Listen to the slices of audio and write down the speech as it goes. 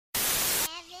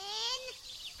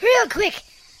real quick.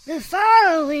 The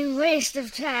following waste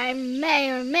of time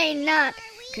may or may not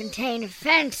contain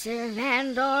offensive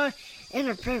and or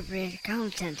inappropriate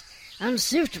content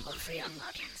unsuitable for young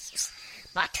audiences.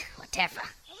 But whatever.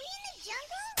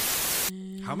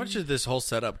 How much did this whole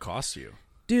setup cost you?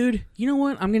 Dude, you know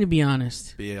what? I'm going to be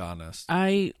honest. Be honest.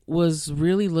 I was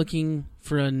really looking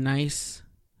for a nice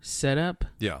setup.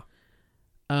 Yeah.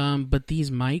 But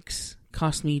these mics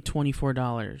cost me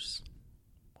 $24.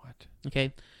 What?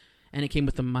 Okay. And it came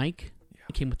with the mic. Yeah.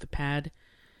 It came with the pad.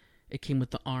 It came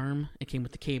with the arm. It came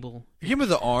with the cable. It came with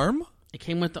the arm? It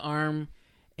came with the arm.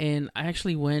 And I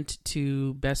actually went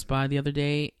to Best Buy the other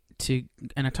day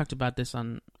and I talked about this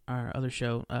on our other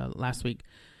show last week.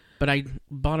 But I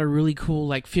bought a really cool,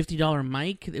 like, $50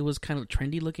 mic. It was kind of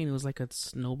trendy looking. It was like a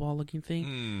snowball looking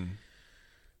thing.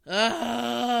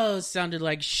 Oh, it sounded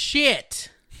like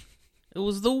shit. It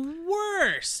was the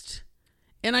worst.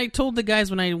 And I told the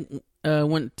guys when I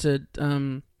went to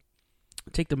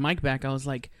take the mic back, I was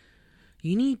like,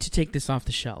 you need to take this off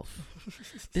the shelf.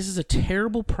 This is a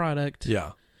terrible product.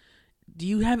 Yeah. Do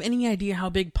you have any idea how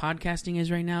big podcasting is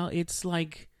right now? It's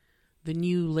like the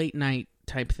new late night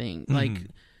type thing. Like,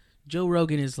 Joe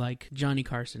Rogan is like Johnny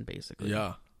Carson, basically.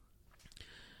 Yeah.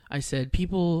 I said,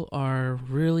 people are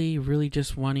really, really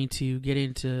just wanting to get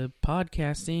into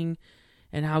podcasting,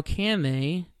 and how can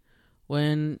they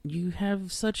when you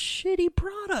have such shitty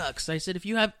products? I said, if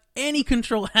you have any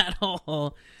control at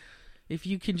all, if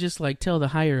you can just like tell the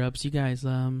higher ups, you guys,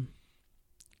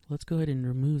 let's go ahead and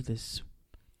remove this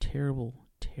terrible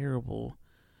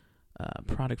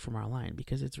product from our line,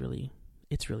 because it's really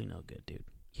no good, dude.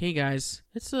 Hey guys,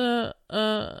 it's another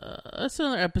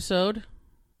episode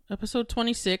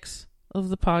 26 of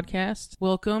the podcast.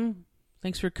 Welcome.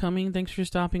 Thanks for coming. Thanks for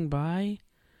stopping by.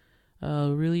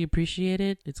 Really appreciate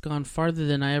it. It's gone farther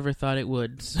than I ever thought it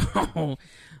would. So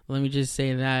let me just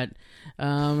say that.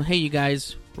 Hey, you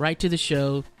guys, write to the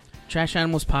show,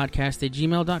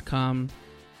 trashanimalspodcast@gmail.com.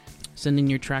 Send in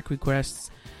your track requests.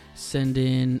 Send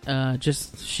in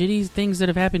just shitty things that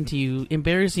have happened to you,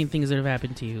 embarrassing things that have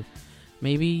happened to you.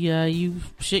 Maybe you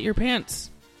shit your pants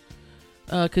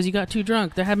because you got too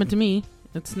drunk. That happened to me.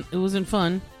 It wasn't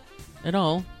fun at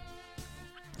all.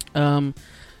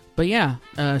 But yeah,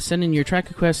 send in your track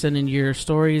requests, send in your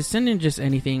stories, send in just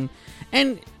anything.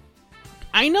 And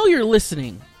I know you're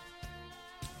listening.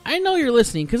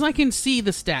 Because I can see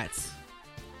the stats.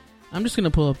 I'm just going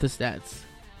to pull up the stats.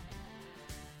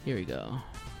 Here we go.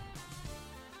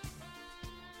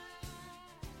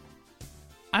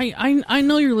 I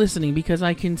know you're listening because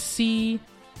I can see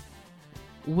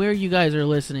where you guys are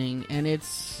listening, and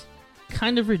it's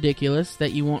kind of ridiculous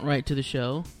that you won't write to the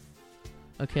show.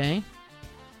 Okay?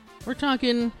 We're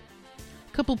talking a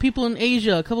couple people in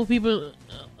Asia, a couple people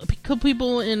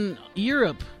in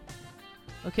Europe.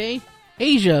 Okay?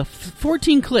 Asia,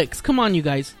 14 clicks. Come on, you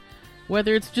guys.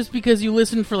 Whether it's just because you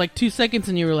listened for like 2 seconds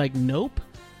and you were like, nope.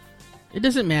 It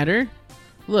doesn't matter.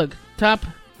 Look, top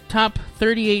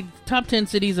 38, top 10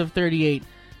 cities of 38.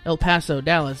 El Paso,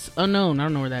 Dallas, unknown, I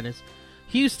don't know where that is.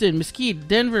 Houston, Mesquite,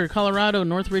 Denver, Colorado,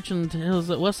 North Richland Hills,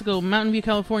 Wesco, Mountain View,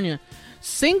 California.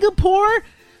 Singapore,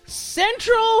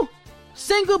 Central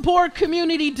Singapore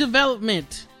Community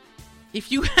Development.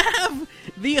 If you have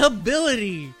the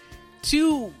ability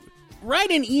to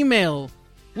write an email,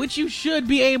 which you should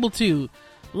be able to,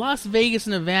 Las Vegas,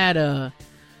 Nevada,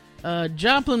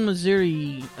 Joplin,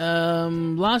 Missouri,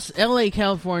 LA,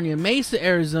 California, Mesa,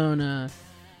 Arizona,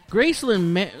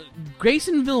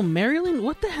 Graysonville, Maryland.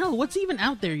 What the hell? What's even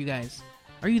out there, you guys?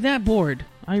 Are you that bored?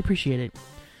 I appreciate it.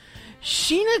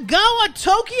 Shinagawa,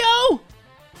 Tokyo?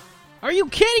 Are you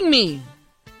kidding me?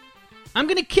 I'm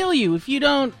gonna kill you if you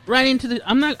don't write into the...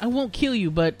 I won't kill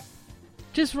you, but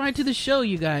just write to the show,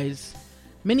 you guys.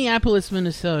 Minneapolis,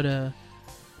 Minnesota.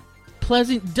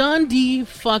 Pleasant Dundee,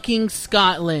 fucking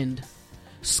Scotland.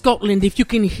 Scotland, if you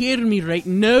can hear me right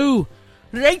now,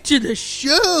 write to the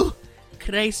show.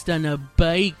 Christ on a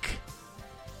bike.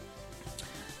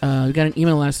 We got an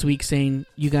email last week saying,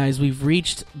 you guys, we've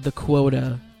reached the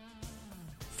quota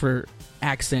for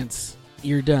accents.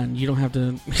 You're done. You don't have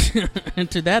to... And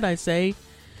to that I say,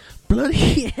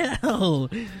 bloody hell.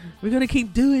 We're going to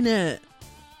keep doing it.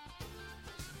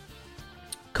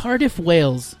 Cardiff,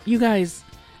 Wales. You guys,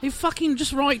 they fucking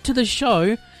just write to the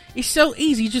show. It's so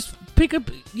easy. Just pick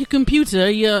up your computer,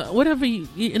 your whatever your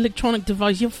electronic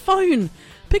device, your phone.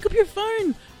 Pick up your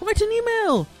phone. Write an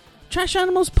email.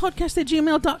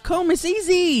 trashanimalspodcast@gmail.com. It's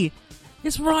easy.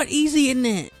 It's right easy, isn't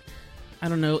it? I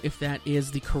don't know if that is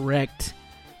the correct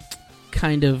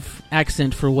kind of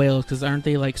accent for Wales, because aren't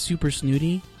they like super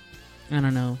snooty? I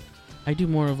don't know. I do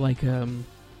more of like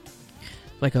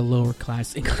like a lower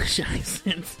class English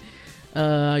accent.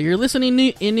 You're listening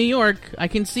in New York. I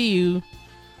can see you.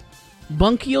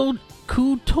 Bunkyo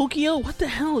Ku Tokyo? What the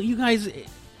hell? You guys...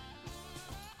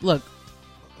 Look,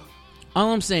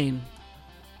 all I'm saying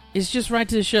is just write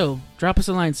to the show. Drop us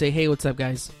a line. Say, hey, what's up,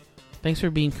 guys? Thanks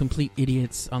for being complete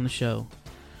idiots on the show.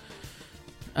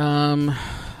 I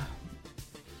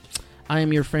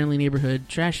am your friendly neighborhood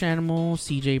trash animal,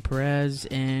 CJ Perez,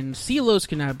 and Cielos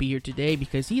cannot be here today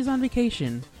because he's on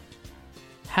vacation.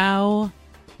 How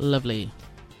lovely.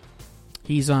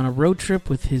 He's on a road trip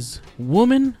with his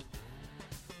woman.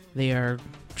 They are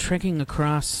trekking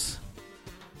across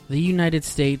the United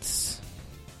States.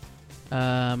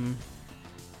 They're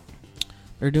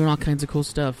doing all kinds of cool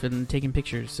stuff and taking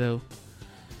pictures. So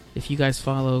if you guys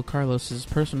follow Carlos's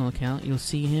personal account, you'll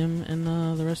see him and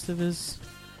the rest of his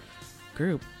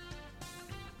group.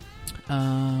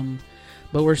 But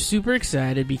we're super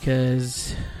excited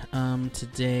because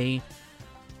today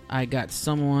I got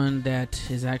someone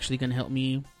that is actually going to help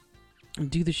me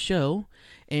do the show.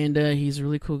 And he's a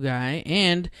really cool guy.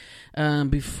 And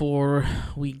before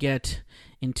we get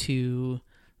into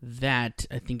that,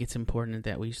 I think it's important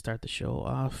that we start the show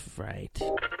off right. The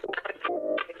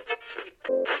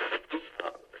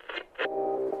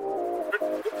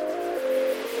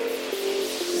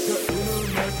inner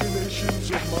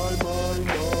machinations of my mind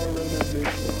are an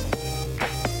enigma.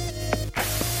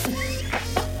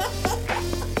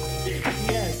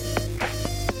 Yes.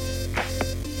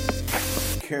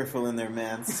 Careful in there,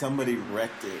 man. Somebody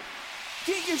wrecked it.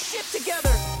 Get your shit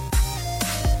together!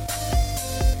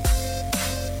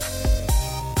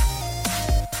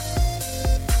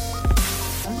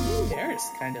 I'm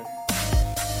embarrassed, kind of.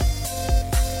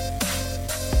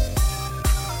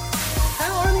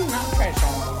 How are they not trash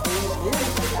animals?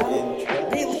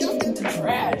 They live into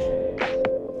trash.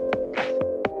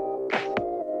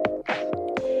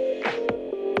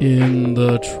 In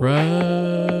the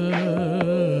trash.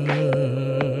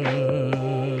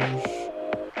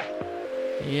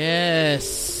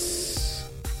 Yes.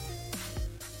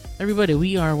 Everybody,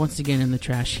 we are once again in the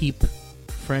trash heap.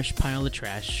 Fresh pile of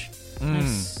trash.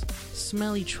 Nice,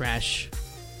 smelly trash.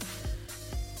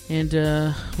 And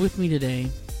with me today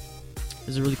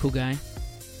is a really cool guy.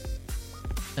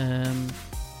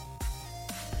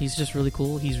 He's just really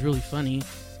cool. He's really funny.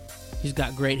 He's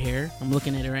got great hair. I'm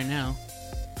looking at it right now.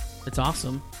 It's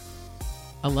awesome.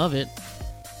 I love it.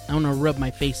 I want to rub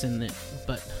my face in it,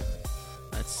 but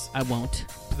I won't.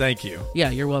 Thank you. Yeah,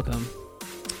 you're welcome.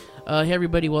 Hey,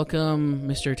 everybody. Welcome,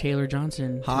 Mr. Taylor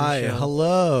Johnson. to the Hi. show.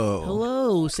 Hello.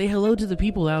 Hello. Say hello to the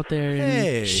people out there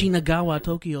Hey. in Shinagawa,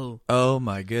 Tokyo. Oh,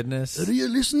 my goodness. you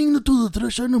listening to the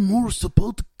Trash Animals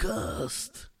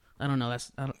podcast? I don't know.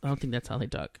 I don't think that's how they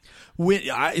talk.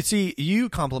 See, you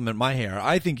compliment my hair.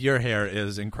 I think your hair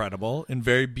is incredible and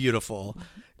very beautiful.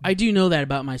 I do know that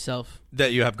about myself.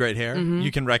 That you have great hair. Mm-hmm.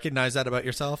 You can recognize that about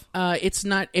yourself. It's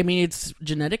not. I mean, it's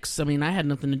genetics. I mean, I had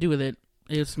nothing to do with it.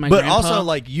 It's my. But grandpa. also,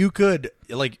 like you could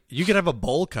have a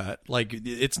bowl cut. Like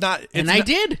it's not. I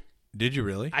did. Did you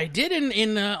really? I did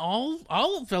in all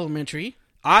of elementary.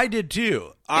 I did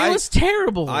too. It was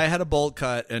terrible. I had a bowl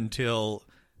cut until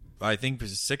I think it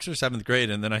was 6th or 7th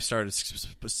grade, and then I started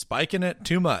spiking it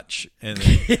too much, and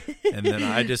then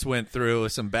I just went through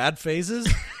some bad phases.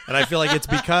 And I feel like it's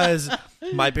because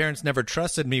my parents never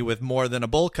trusted me with more than a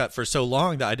bowl cut for so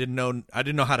long that I didn't know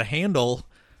how to handle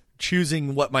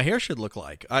choosing what my hair should look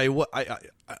like.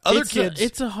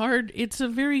 It's a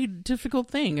very difficult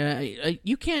thing.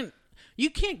 You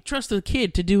can't trust a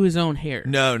kid to do his own hair.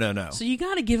 No. So you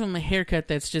got to give him a haircut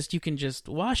that's just, you can just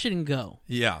wash it and go.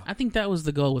 Yeah. I think that was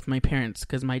the goal with my parents,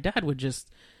 because my dad would just,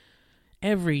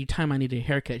 every time I needed a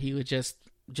haircut, he would just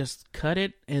cut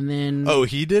it, and then... Oh,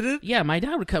 he did it? Yeah, my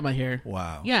dad would cut my hair.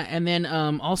 Wow. Yeah, and then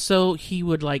also he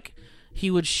would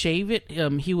shave it.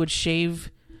 He would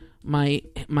shave my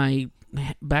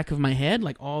back of my head,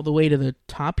 like all the way to the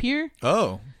top here.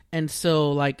 Oh. And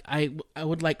so, like, I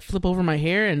would, like, flip over my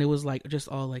hair, and it was, like, just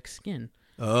all, like, skin.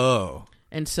 Oh.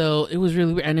 And so, it was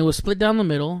really weird. And it was split down the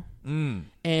middle. Mm.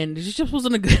 And it just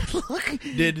wasn't a good look.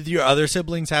 Did your other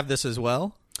siblings have this as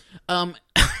well?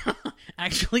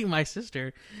 Actually, my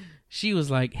sister, she was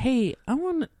like, hey, I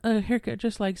want a haircut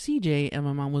just like CJ. And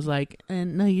my mom was like,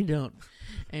 no, you don't.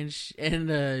 And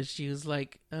she was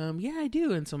like, yeah, I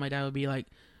do. And so my dad would be like,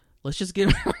 let's just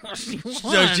give her what she wants.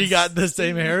 So she got the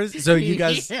same hairs? So you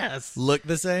guys yes. look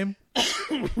the same?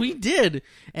 We did.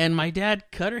 And my dad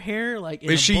cut her hair like in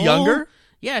Is a she bowl. younger?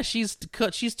 Yeah, she's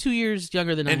 2 years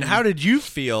younger than I am. And how did you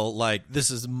feel like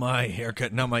this is my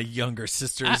haircut, now my younger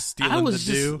sister is stealing I was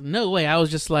the do? No way. I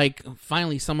was just like,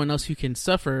 finally someone else who can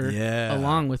suffer Yeah.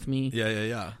 along with me.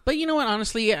 Yeah. But you know what?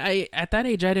 Honestly, at that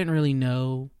age, I didn't really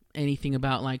know anything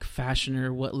about like fashion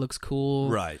or what looks cool.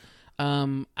 Right.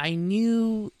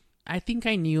 I think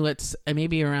I knew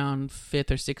maybe around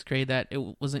 5th or 6th grade that it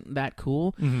wasn't that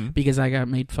cool because I got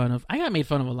made fun of. I got made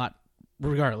fun of a lot,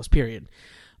 regardless. Period.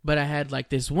 But I had like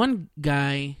this one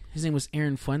guy. His name was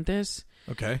Aaron Fuentes.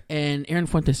 Okay. And Aaron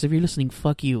Fuentes, if you're listening,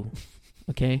 fuck you.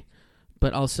 Okay.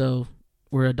 But also,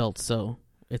 we're adults, so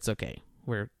it's okay.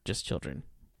 We're just children.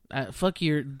 Fuck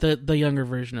the younger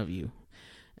version of you,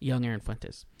 young Aaron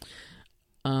Fuentes.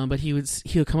 But he would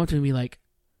come up to me and be like,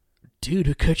 "Dude,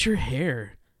 who cut your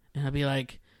hair?" And I'd be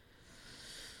like,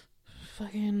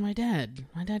 "Fucking my dad.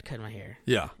 My dad cut my hair."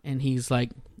 Yeah. And he's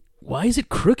like, "Why is it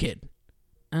crooked?"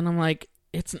 And I'm like,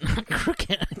 "It's not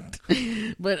crooked."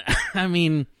 But I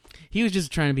mean, he was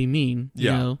just trying to be mean.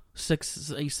 You know,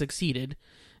 he succeeded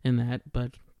in that.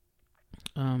 But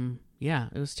yeah,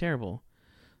 it was terrible.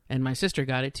 And my sister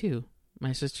got it too.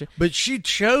 My sister, but she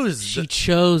chose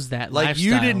that like lifestyle.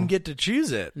 you didn't get to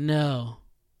choose it. No,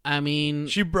 I mean,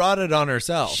 she brought it on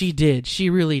herself. She did. She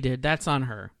really did. That's on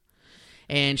her.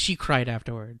 And she cried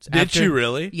afterwards. Did she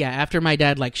really? Yeah. After my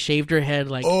dad like shaved her head,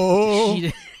 like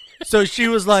she so she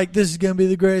was like, "This is gonna be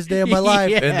the greatest day of my life,"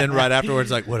 Yeah. and then right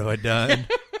afterwards, like, "What have I done?"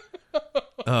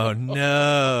 Oh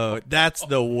no, that's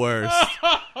the worst.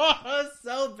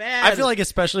 So bad. I feel like,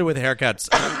 especially with haircuts,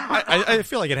 I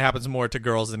feel like it happens more to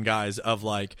girls than guys. Of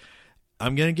like,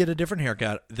 I'm gonna get a different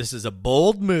haircut. This is a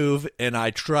bold move, and I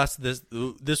trust this.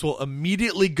 This will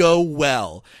immediately go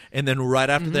well. And then right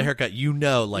after the haircut,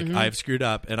 like I've screwed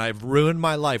up and I've ruined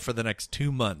my life for the next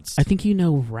 2 months. I think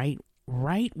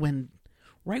right when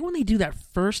they do that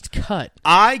first cut.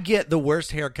 I get the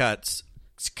worst haircuts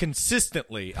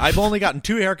consistently. I've only gotten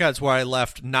 2 haircuts where I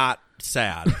left not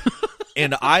sad.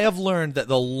 And I have learned that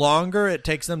the longer it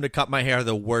takes them to cut my hair,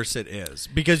 the worse it is.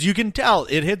 Because you can tell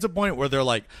it hits a point where they're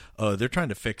like, oh, they're trying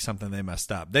to fix something they messed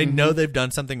up. They know they've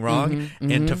done something wrong.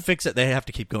 And to fix it, they have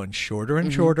to keep going shorter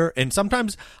and shorter. And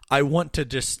sometimes I want to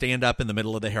just stand up in the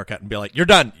middle of the haircut and be like, you're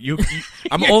done.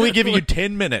 I'm only giving you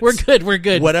 10 minutes. We're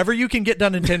good. Whatever you can get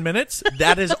done in 10 minutes,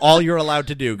 that is all you're allowed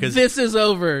to do. Because this is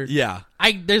over. Yeah.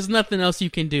 There's nothing else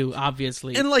you can do,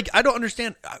 obviously. And like, I don't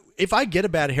understand if I get a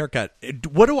bad haircut.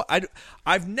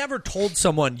 I've never told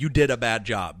someone you did a bad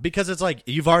job because it's like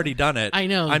you've already done it. I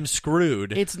know. I'm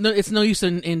screwed. It's no use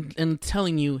in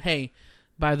telling you, hey,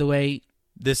 by the way,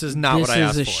 this is not what I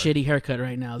asked for. This is a shitty haircut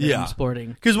right now that I'm sporting.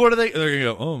 Because what are they? They're gonna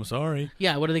go, oh, I'm sorry.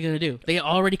 Yeah, what are they gonna do? They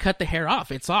already cut the hair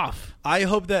off. It's off. I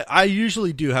hope that I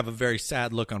usually do have a very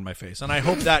sad look on my face, and I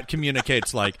hope that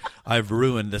communicates like I've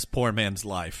ruined this poor man's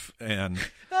life, and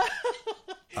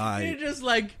you're just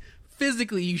like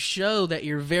physically you show that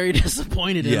you're very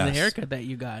disappointed in the haircut that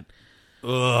you got.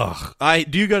 Ugh.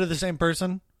 Do you go to the same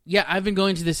person? Yeah, I've been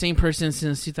going to the same person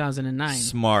since 2009.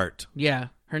 Smart. Yeah,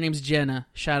 her name's Jenna.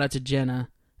 Shout out to Jenna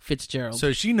Fitzgerald.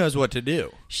 So she knows what to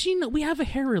do. We have a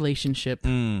hair relationship,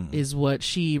 is what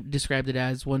she described it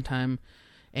as one time.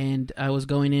 And I was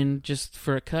going in just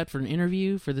for a cut for an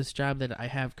interview for this job that I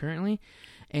have currently,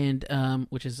 and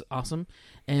which is awesome.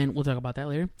 And we'll talk about that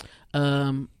later.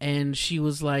 And she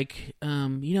was like,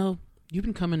 you've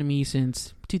been coming to me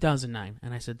since 2009.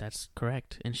 And I said, that's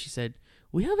correct. And she said,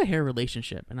 we have a hair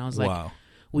relationship. And I was like, wow.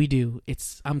 We do.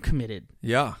 I'm committed.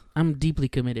 Yeah. I'm deeply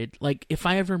committed. Like, if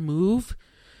I ever move,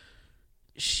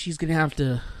 she's going to have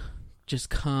to just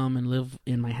come and live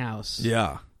in my house.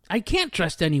 Yeah. I can't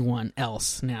trust anyone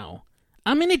else now.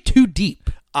 I'm in it too deep.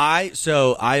 I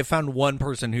found one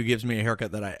person who gives me a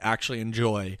haircut that I actually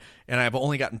enjoy, and I've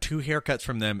only gotten 2 haircuts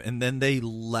from them, and then they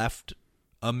left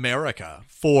America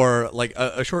for like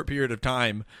a short period of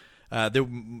time.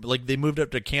 They moved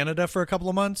up to Canada for a couple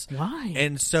of months. Why?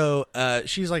 And so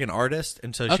she's like an artist,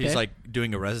 and so she's like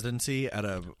doing a residency at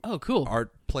a cool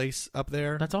art place up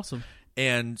there. That's awesome.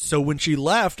 And so when she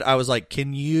left, I was like,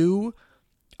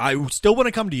 I still want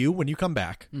to come to you when you come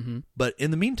back, but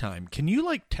in the meantime, can you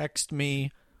like text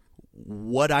me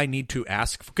what I need to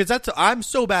ask for? Because I'm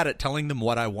so bad at telling them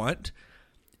what I want,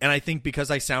 and I think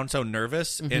because I sound so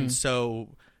nervous and so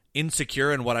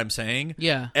insecure in what I'm saying,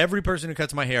 every person who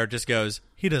cuts my hair just goes,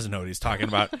 he doesn't know what he's talking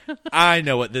about. I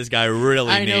know what this guy really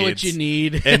needs. I know what you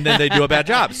need. And then they do a bad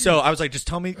job. So I was like, just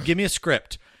give me a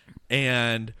script.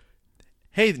 And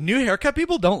hey, new haircut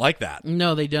people don't like that.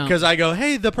 No, they don't. Because I go,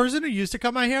 hey, the person who used to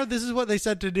cut my hair, this is what they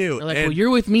said to do. They're like, well, you're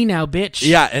with me now, bitch.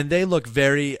 Yeah, and they look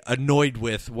very annoyed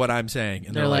with what I'm saying.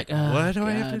 And they're like, what do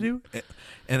I have to do?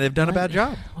 and they've done a bad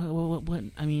job. What?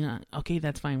 I mean, okay,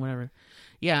 that's fine, whatever.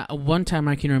 Yeah, one time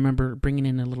I can remember bringing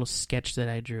in a little sketch that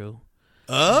I drew.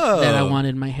 Oh. That I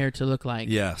wanted my hair to look like.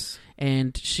 Yes.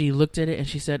 And she looked at it and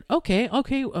she said, okay,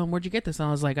 where'd you get this? And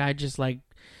I was like, I just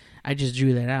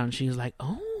drew that out. And she was like,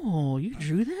 oh, you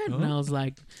drew that? And I was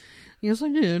like, yes, I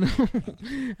did.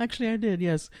 Actually, I did,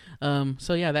 yes.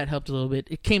 So, yeah, that helped a little bit.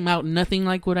 It came out nothing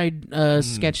like what I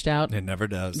sketched out. It never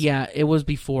does. Yeah, it was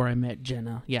before I met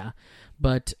Jenna, yeah.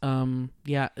 But,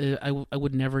 I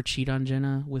would never cheat on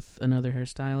Jenna with another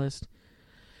hairstylist.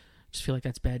 Just feel like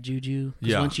that's bad juju.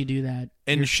 Because once you do that...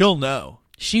 And she'll know.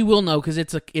 She will know because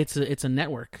it's a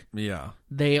network. Yeah.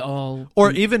 They all...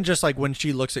 Or even just like when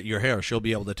she looks at your hair, she'll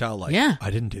be able to tell, like, yeah.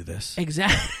 I didn't do this.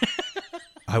 Exactly.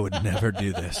 I would never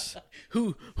do this.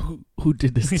 Who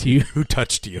did this to you? Who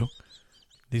touched you?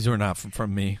 These were not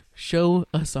from me. Show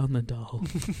us on the doll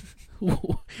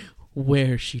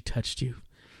where she touched you.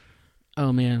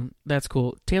 Oh, man. That's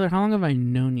cool. Taylor, how long have I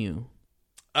known you?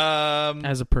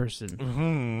 As a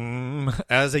person.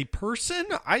 As a person,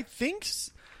 I think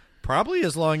probably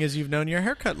as long as you've known your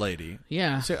haircut lady.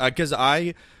 Yeah. Because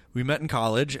we met in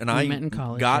college, and I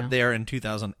got there in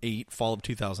 2008, fall of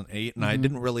 2008, and I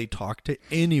didn't really talk to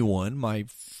anyone. My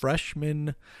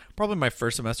freshman, probably my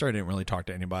first semester, I didn't really talk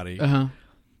to anybody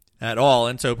at all,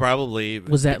 and so probably...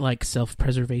 Was that like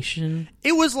self-preservation?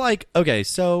 It was like, okay,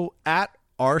 so at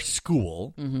our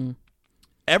school...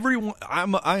 Everyone,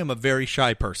 I am a very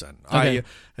shy person. Okay.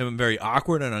 I am very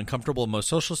awkward and uncomfortable in most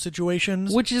social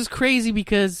situations. Which is crazy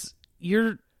because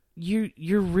you're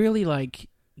really like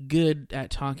good at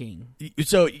talking.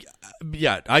 So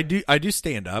yeah, I do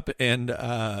stand up, and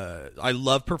I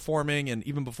love performing. And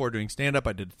even before doing stand up,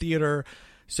 I did theater.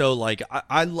 So like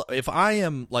if I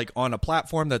am like on a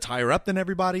platform that's higher up than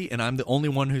everybody, and I'm the only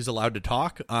one who's allowed to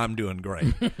talk, I'm doing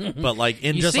great. But like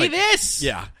in you just see like this,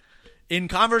 yeah. In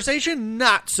conversation,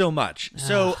 not so much.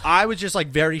 So I was just like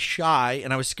very shy,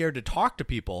 and I was scared to talk to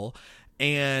people.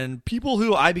 And people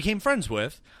who I became friends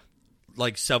with,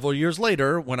 like several years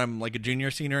later, when I'm like a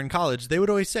junior, senior in college, they would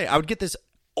always say, I would get this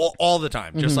all the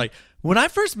time. Just like, when I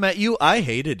first met you, I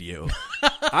hated you.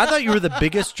 I thought you were the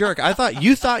biggest jerk. I thought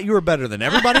you were better than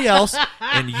everybody else,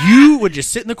 and you would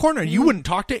just sit in the corner and you wouldn't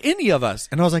talk to any of us.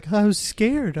 And I was like, I was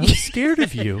scared. I was scared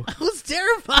of you. I was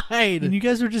terrified. And you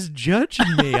guys were just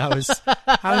judging me. I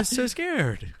was so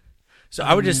scared. So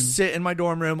I would just sit in my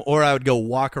dorm room, or I would go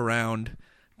walk around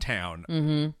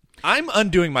town. I'm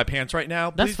undoing my pants right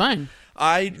now. That's fine.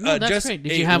 That's just great.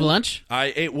 Did you have lunch?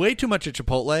 I ate way too much at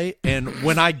Chipotle, and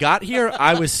when I got here,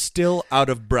 I was still out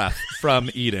of breath from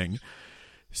eating.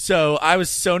 So I was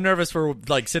so nervous for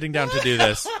like sitting down to do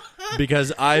this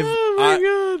because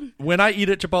God. When I eat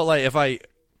at Chipotle,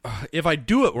 if I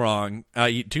do it wrong, I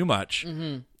eat too much.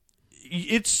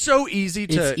 It's so easy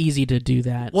to... It's easy to do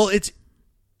that. Well,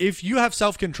 if you have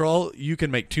self-control, you can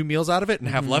make 2 meals out of it and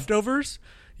have leftovers.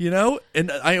 You know,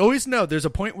 and I always know there's a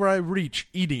point where I reach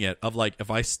eating it of like, if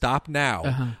I stop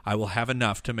now, I will have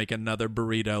enough to make another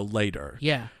burrito later.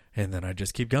 Yeah. And then I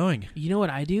just keep going. You know what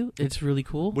I do? It's really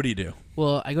cool. What do you do?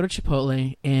 Well, I go to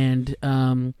Chipotle, and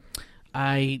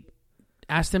I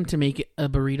ask them to make a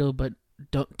burrito, but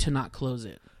to not close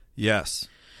it. Yes.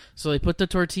 So they put the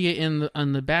tortilla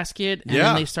on the basket, and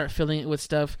then they start filling it with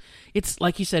stuff. It's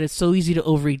like you said, it's so easy to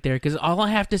overeat there because all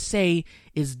I have to say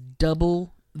is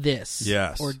double this,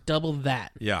 or double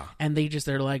that, and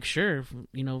they're like, sure,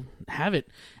 have it.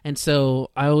 And so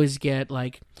I always get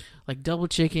like double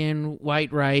chicken,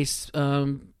 white rice,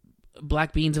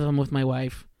 black beans if I'm with my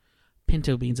wife,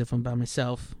 pinto beans if I'm by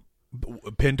myself.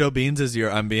 Pinto beans is your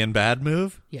I'm being bad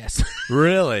move? Yes.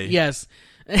 Really? Yes.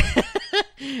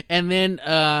 And then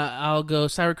I'll go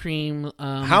sour cream.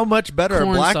 How much better are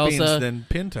black salsa. Beans than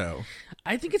pinto?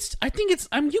 I think it's.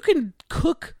 You can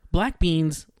cook black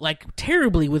beans like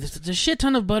terribly with a shit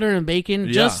ton of butter and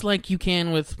bacon, just like you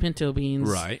can with pinto beans.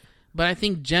 Right. But I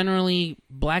think generally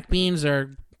black beans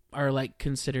are like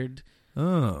considered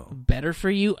better for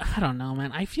you. I don't know,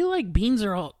 man. I feel like beans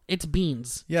are it's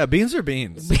beans. Yeah, beans are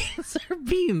beans. Beans are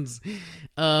beans.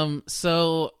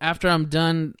 So after I'm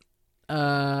done,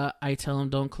 I tell them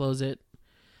don't close it.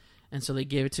 And so they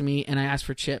give it to me, and I ask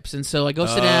for chips. And so I go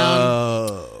sit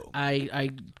down.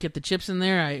 I get the chips in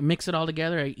there. I mix it all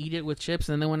together. I eat it with chips.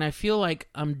 And then when I feel like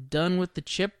I'm done with the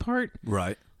chip part,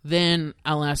 then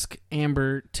I'll ask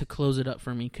Amber to close it up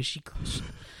for me because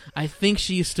I think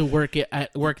she used to work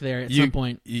there at some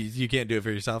point. You can't do it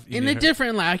for yourself? In a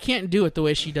different I can't do it the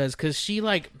way she does because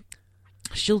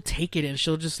she'll take it and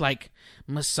she'll just like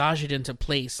massage it into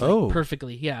place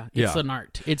perfectly. Yeah, it's an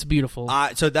art. It's beautiful.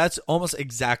 So that's almost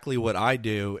exactly what I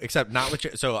do, except not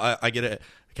with so I get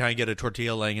Can I get a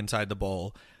tortilla laying inside the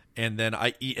bowl? And then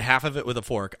I eat half of it with a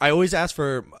fork. I always ask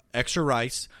for extra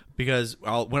rice because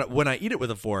when I eat it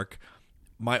with a fork,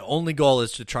 my only goal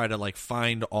is to try to like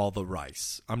find all the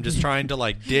rice. I'm just trying to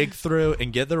like dig through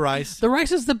and get the rice. The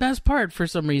rice is the best part for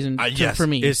some reason. Yes, for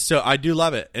me. So I do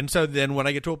love it. And so then when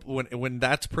I get to when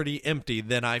that's pretty empty,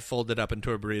 then I fold it up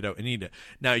into a burrito and eat it.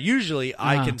 Now usually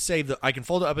I can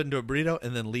fold it up into a burrito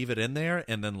and then leave it in there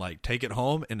and then like take it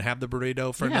home and have the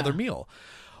burrito for another meal.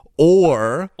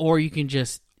 Or you can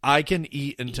just I can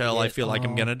eat until I feel like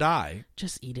I'm going to die.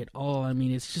 just eat it all. I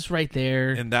mean, it's just right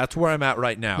there. And that's where I'm at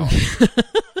right now.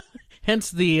 Hence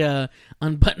the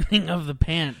unbuttoning of the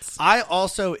pants. I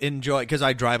also enjoy, because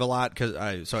I drive a lot,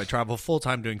 so I travel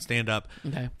full-time doing stand-up.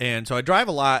 Okay. And so I drive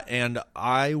a lot, and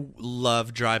I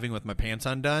love driving with my pants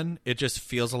undone. It just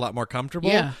feels a lot more comfortable.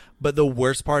 Yeah. But the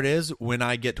worst part is when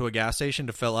I get to a gas station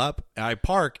to fill up, I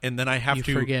park, and then I have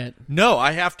to forget. No,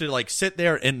 I have to like sit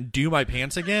there and do my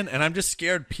pants again, and I'm just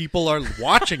scared people are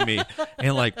watching me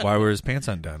and like, why were his pants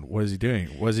undone? What is he doing?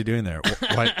 What is he doing there?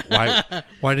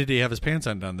 Why did he have his pants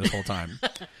undone this whole time?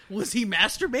 Was he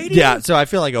masturbating? Yeah, so I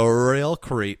feel like a real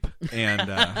creep,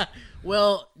 and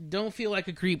Well, don't feel like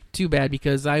a creep too bad,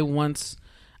 because I once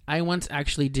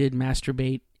actually did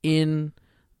masturbate in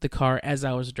the car as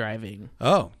I was driving.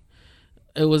 oh,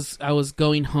 I was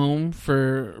going home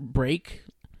for break.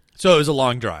 so it was a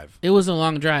long drive. It was a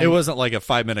long drive. It wasn't like a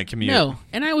 5-minute commute. No,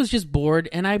 and I was just bored,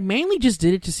 and I mainly just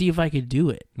did it to see if I could do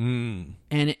it, and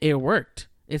it worked.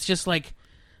 It's just like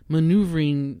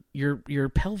maneuvering your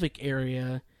pelvic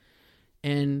area,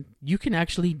 and you can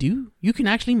actually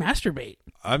masturbate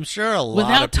I'm sure a lot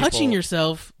without of people... touching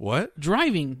yourself. What?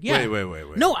 Driving, yeah.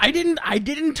 Wait. No, I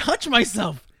didn't touch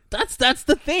myself. That's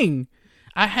the thing.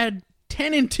 I had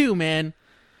 10 and 2, man.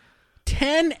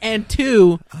 10 and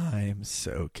 2. I'm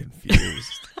so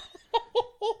confused.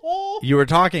 You were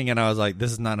talking, and I was like,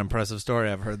 this is not an impressive story.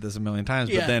 I've heard this a million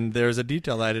times. Yeah. But then there's a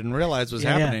detail that I didn't realize was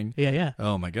happening. Yeah.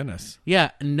 Oh, my goodness.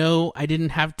 Yeah, no, I didn't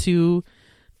have to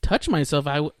touch myself.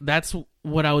 That's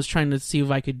what I was trying to see if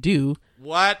I could do.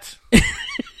 What?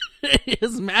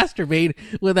 Is masturbate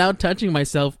without touching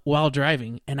myself while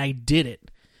driving, and I did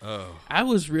it. Oh. I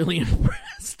was really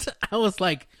impressed. I was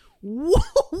like, "Whoa,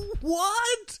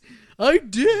 what? I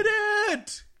did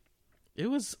it!" It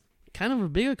was kind of a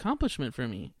big accomplishment for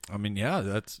me. I mean,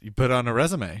 yeah, you put on a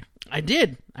resume. I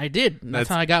did. That's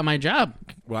how I got my job.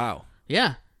 Wow.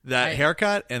 Yeah. That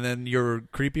haircut and then your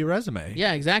creepy resume.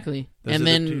 Yeah, exactly. Those and are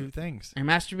then the two things. I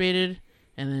masturbated,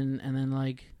 and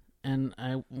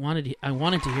I wanted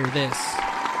to hear this.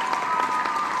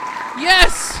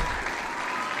 Yes.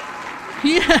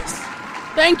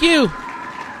 Thank you,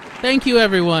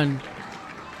 everyone.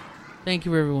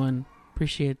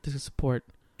 Appreciate the support.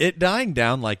 It dying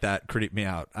down like that creeped me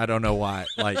out. I don't know why.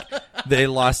 Like, they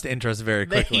lost interest very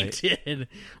quickly. They did.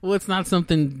 Well, it's not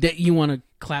something that you want to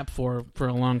clap for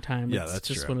a long time. Yeah, it's that's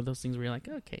just true. one of those things where you're like,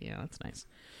 okay, yeah, that's nice.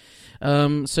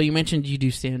 So you mentioned you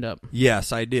do stand up.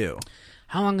 Yes, I do.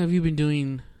 How long have you been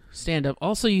doing stand up?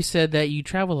 Also, you said that you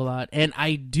travel a lot, and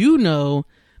I do know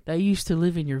that you used to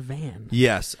live in your van.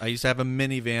 Yes, I used to have a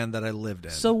minivan that I lived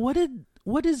in. So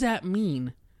what does that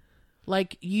mean?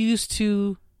 Like, you used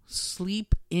to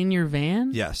sleep in your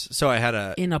van? Yes. So I had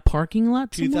a In a parking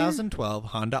lot somewhere? 2012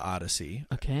 Honda Odyssey.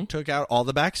 Okay. Took out all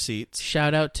the back seats.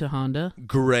 Shout out to Honda.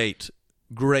 Great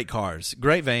cars.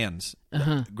 Great vans.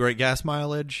 Uh-huh. Great gas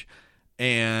mileage.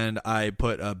 And I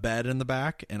put a bed in the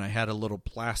back, and I had a little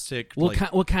plastic...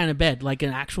 What kind of bed? Like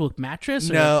an actual mattress?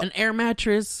 Or No. an air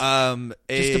mattress? Just a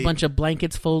a bunch of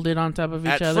blankets folded on top of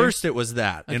each At other? first, it was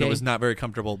that, and it Okay. was not very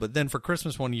comfortable. But then for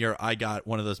Christmas one year, I got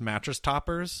one of those mattress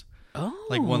toppers. Oh.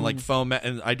 Like one like foam,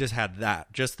 and I just had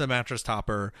that, just the mattress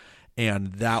topper,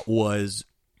 and that was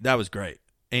great.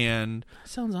 And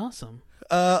Sounds awesome.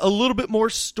 a little bit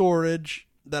more storage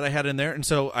that I had in there, and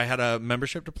so I had a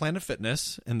membership to Planet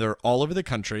Fitness, and they're all over the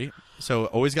country, so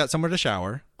always got somewhere to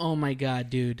shower. Oh my god,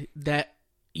 dude. That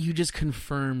you just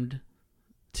confirmed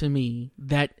to me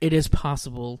that it is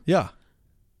possible. Yeah.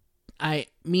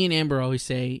 Me and Amber always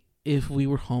say, if we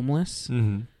were homeless,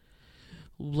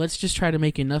 let's just try to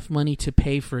make enough money to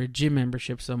pay for a gym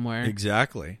membership somewhere.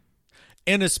 Exactly.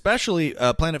 And especially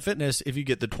Planet Fitness, if you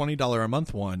get the $20 a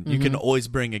month one, you can always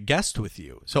bring a guest with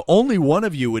you. So only one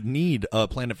of you would need a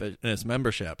Planet Fitness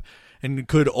membership and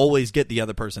could always get the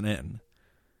other person in.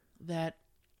 That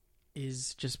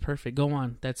is just perfect. Go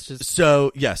on. That's just...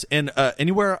 So, yes. And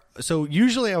anywhere... So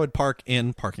usually I would park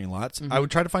in parking lots. I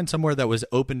would try to find somewhere that was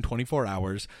open 24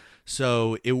 hours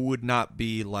so it would not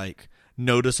be, like,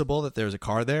 noticeable that there's a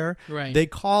car there. Right. They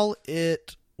call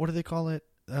it... What do they call it?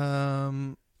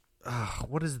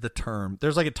 what is the term?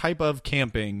 There's like a type of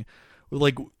camping,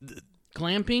 like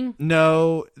Glamping?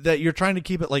 no, that you're trying to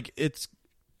keep it like it's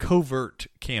covert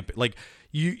camping. Like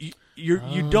you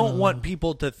don't want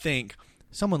people to think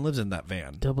someone lives in that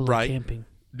van. Double O right? camping.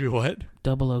 Do what?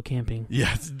 Double O camping.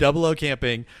 Yes, Double O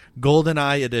camping, Golden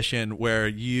Eye edition, where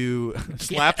you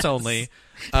slaps only.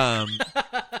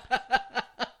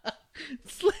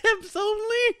 Slaps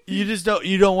only?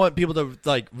 You don't want people to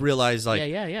like realize like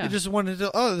Yeah. You just wanted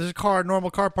to there's a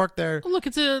normal car parked there. Oh, look,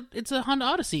 it's a Honda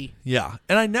Odyssey. Yeah,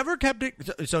 and I never kept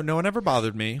it, so no one ever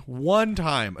bothered me. One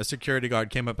time, a security guard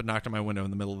came up and knocked on my window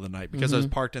in the middle of the night because I was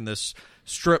parked in this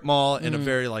strip mall in a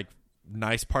very like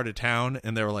nice part of town,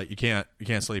 and they were like, "You can't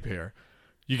sleep here.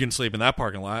 You can sleep in that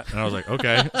parking lot." And I was like,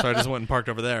 "Okay," so I just went and parked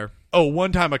over there. Oh,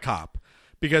 one time a cop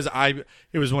because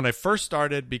it was when I first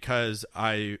started because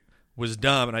I was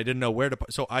dumb and I didn't know where to.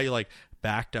 So I like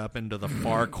backed up into the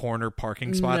far corner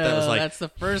parking spot that was like that's the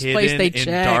first hidden place they in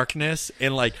check. darkness,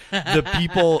 and like the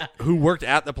people who worked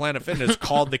at the Planet Fitness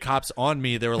called the cops on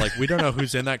me. They were like, "We don't know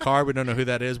who's in that car. We don't know who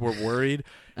that is. We're worried."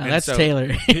 Oh, And that's so Taylor.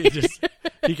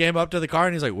 he came up to the car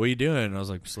and he's like, "What are you doing?" And I was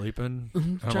like, "Sleeping."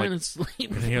 I'm Trying like, to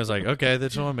sleep. and he was like, "Okay, they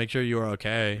just want to make sure you are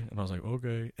okay." And I was like,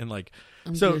 "Okay." And like,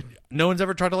 I'm so good. no one's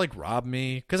ever tried to like rob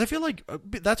me because I feel like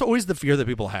that's always the fear that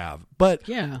people have. But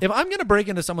Yeah. if I'm gonna break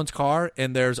into someone's car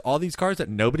and there's all these cars that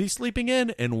nobody's sleeping in,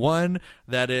 and one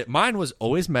that mine was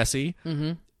always messy.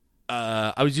 Mm-hmm.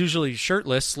 I was usually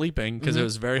shirtless sleeping because it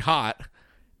was very hot,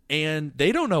 and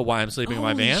they don't know why I'm sleeping in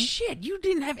my Holy van. shit, you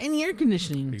didn't have any air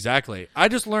conditioning. Exactly. I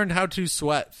just learned how to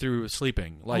sweat through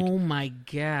sleeping. Like, Oh my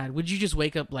god. Would you just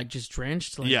wake up like just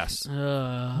drenched? Like, yes.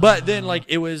 Uh, But then like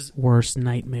it was worst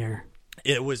nightmare.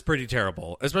 pretty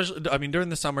terrible. Especially, I mean, during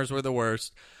the summers were the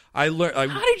worst. I learned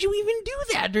How did you even do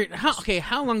that?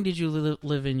 How long did you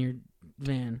live in your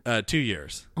van? 2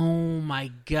 years. Oh my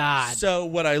god. So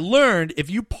what I learned, if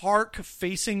you park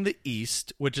facing the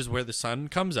east, which is where the sun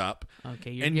comes up,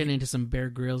 Okay, you're and getting into some Bear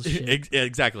Grylls shit.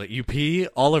 exactly, you pee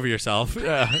all over yourself for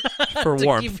To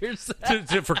warmth, keep yourself-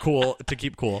 to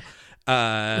keep cool.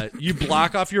 You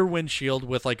block off your windshield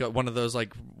with like one of those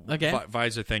like Okay.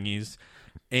 visor thingies,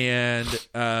 and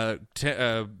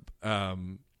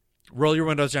roll your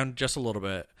windows down just a little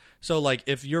bit. So, like,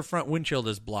 if your front windshield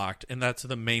is blocked and that's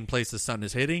the main place the sun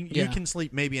is hitting, you Yeah. can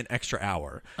sleep maybe an extra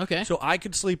hour. Okay. So I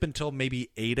could sleep until maybe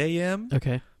 8 a.m.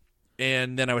 Okay.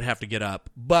 and then I would have to get up.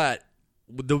 But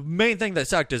the main thing that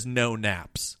sucked is no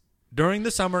naps. During the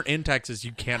summer in Texas,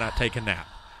 you cannot take a nap.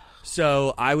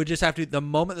 So I would just have to, the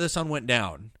moment the sun went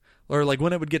down, or like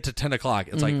when it would get to 10 o'clock,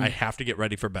 it's like I have to get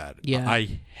ready for bed. Yeah.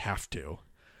 I have to.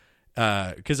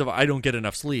 Because if I don't get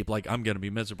enough sleep, like I'm going to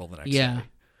be miserable the next Yeah. day.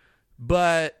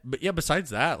 But yeah, besides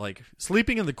that, like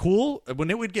sleeping in the cool, when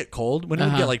it would get cold, when it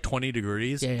would get like 20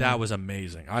 degrees, Yeah, yeah. that was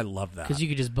amazing. I love that. Because you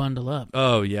could just bundle up.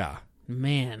 Oh, yeah.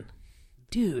 Man,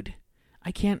 dude,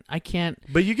 I can't.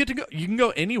 But you can go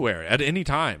anywhere at any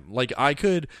time. Like I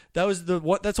could, that's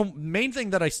the main thing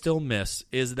that I still miss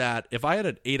is that if I had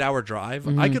an 8-hour drive,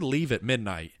 I could leave at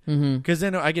midnight. Because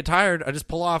then I get tired, I just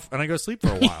pull off and I go sleep for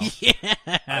a while.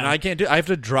 And I have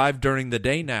to drive during the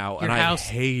day now, Your and I house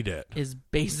hate it. Is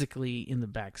basically in the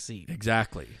back seat.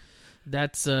 Exactly.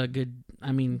 That's good.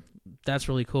 I mean, that's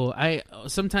really cool. I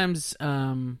sometimes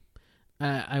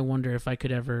I wonder if I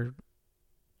could ever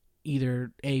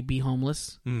either be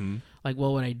homeless. Like,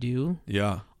 what would I do?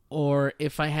 Yeah. Or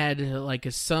if I had like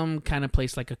some kind of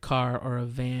place like a car or a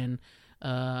van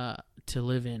to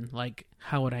live in, like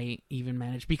how would I even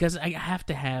manage? Because I have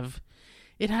to have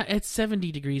it. It's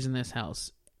 70 degrees in this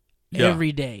house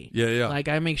every day. Yeah. Like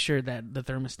I make sure that the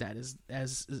thermostat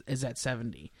is at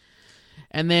 70,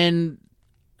 and then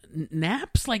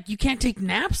naps. Like you can't take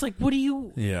naps. Like what do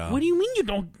you? Yeah. What do you mean you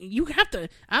don't? You have to.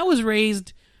 I was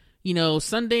raised,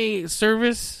 Sunday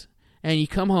service, and you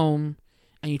come home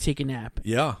and you take a nap.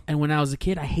 Yeah. And when I was a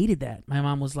kid, I hated that. My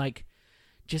mom was like,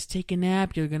 "Just take a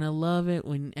nap. You're gonna love it."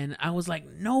 And I was like,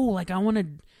 "No, like I don't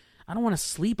want to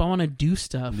sleep. I want to do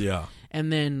stuff." Yeah.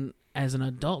 And then as an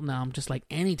adult now, I'm just like,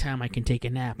 anytime I can take a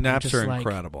nap. I'm Naps just are like,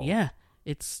 incredible. Yeah,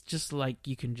 it's just like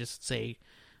you can just say,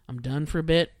 "I'm done for a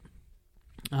bit.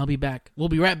 I'll be back. We'll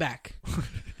be right back."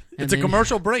 It's a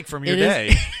commercial break from your It is-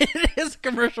 day. It is a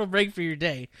commercial break for your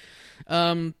day.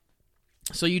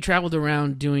 So you traveled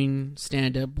around doing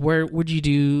stand-up. Where would you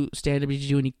do stand-up? Do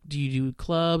you do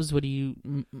clubs? What do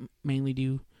you mainly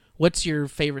do? What's your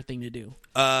favorite thing to do?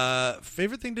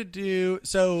 Favorite thing to do.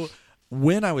 So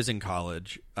when I was in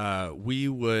college,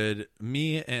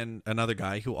 me and another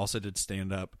guy who also did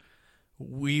stand-up,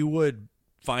 we would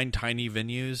find tiny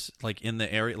venues like in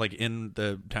the area, like in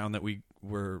the town that we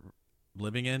were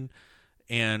living in,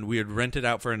 and we would rent it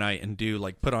out for a night and do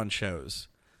like put on shows.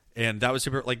 And that was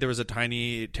super. Like there was a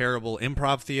tiny, terrible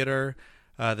improv theater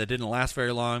that didn't last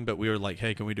very long, but we were like,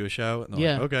 "Hey, can we do a show?" And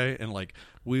they're like, okay. And like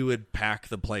we would pack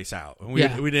the place out. And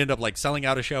we'd end up like selling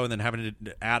out a show and then having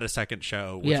to add a second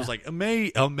show, which was like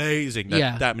amazing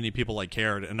that many people like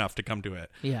cared enough to come to it.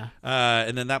 Yeah.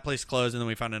 And then that place closed, and then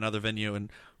we found another venue,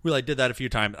 and we like did that a few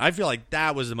times. I feel like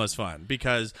that was the most fun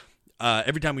because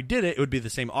every time we did it, it would be the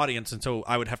same audience, and so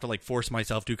I would have to like force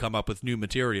myself to come up with new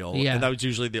material. Yeah. And that was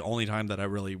usually the only time that I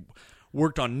really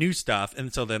worked on new stuff.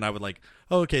 And so then I would like,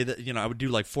 I would do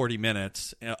like 40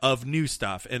 minutes of new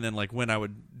stuff, and then like when I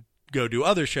would go do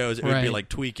other shows, it would be like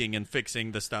tweaking and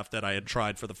fixing the stuff that I had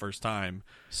tried for the first time.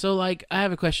 So like, I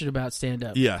have a question about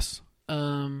stand-up. Yes.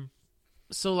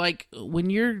 So like when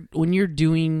you're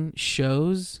doing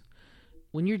shows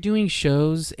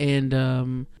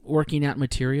and working out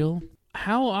material,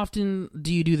 how often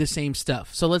do you do the same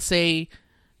stuff? So let's say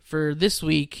for this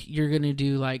week you're going to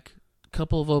do like a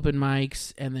couple of open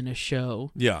mics and then a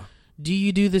show. Yeah. Do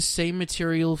you do the same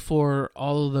material for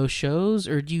all of those shows,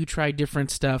 or do you try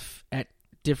different stuff at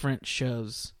different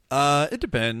shows? It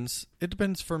depends. It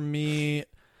depends for me.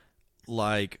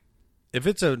 Like, if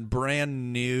it's a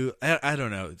brand new, I don't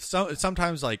know.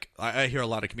 Sometimes, like, I hear a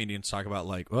lot of comedians talk about,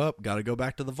 like, got to go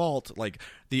back to the vault. Like,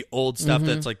 the old stuff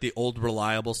that's, like, the old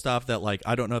reliable stuff that, like,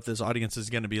 I don't know if this audience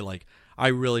is going to be, like, I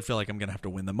really feel like I'm going to have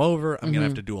to win them over. I'm going to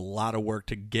have to do a lot of work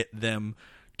to get them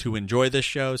to enjoy this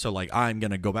show. So, like, I'm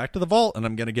going to go back to the vault, and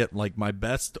I'm going to get, like, my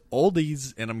best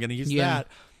oldies, and I'm going to use that.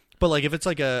 But, like, if it's,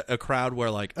 like, a crowd where,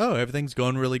 like, oh, everything's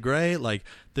going really great, like,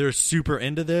 they're super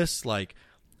into this, like,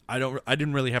 I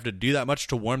didn't really have to do that much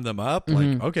to warm them up.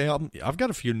 Like, okay, I've got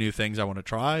a few new things I want to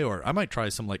try, or I might try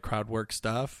some, like, crowd work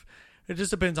stuff. It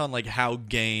just depends on, like, how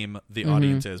game the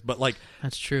audience is. But, like,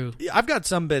 that's true. I've got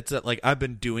some bits that, like, I've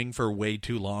been doing for way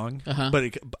too long,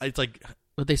 but it's like,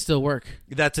 but they still work.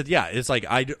 That's it. Yeah, it's like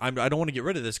I don't want to get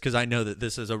rid of this because I know that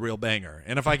this is a real banger,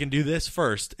 and if I can do this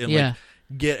first and like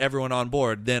get everyone on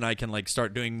board, then I can like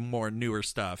start doing more newer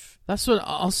stuff. That's what.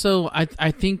 Also,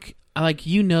 I think like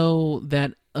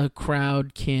that a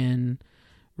crowd can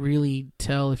really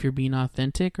tell if you're being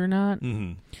authentic or not.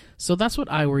 Mm-hmm. So that's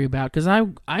what I worry about, because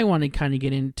I want to kind of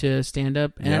get into stand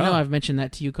up, and I know I've mentioned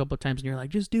that to you a couple of times, and you're like,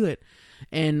 just do it.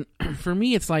 And for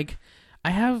me, it's like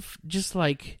I have just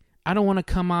like. I don't want to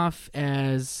come off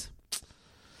as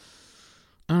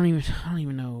I don't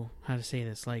even know how to say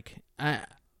this. Like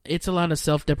it's a lot of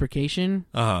self-deprecation.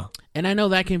 And I know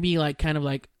that can be like kind of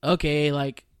like, okay,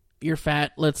 like you're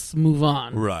fat, let's move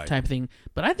on, right, type thing.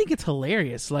 But I think it's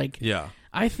hilarious. Like,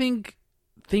 I think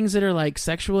things that are like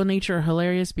sexual in nature are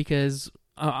hilarious because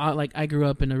I grew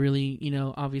up in a really,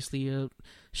 obviously a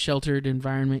sheltered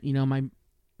environment.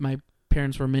 My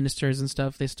parents were ministers and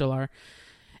stuff. They still are.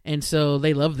 And so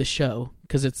they love the show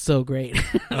because it's so great.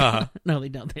 No, they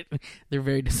don't. They're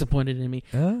very disappointed in me.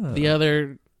 The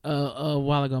other, a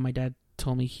while ago, my dad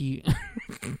told me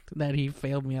that he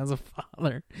failed me as a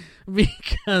father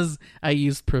because I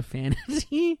used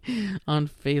profanity on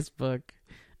Facebook.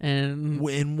 And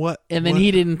what? And then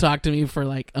he didn't talk to me for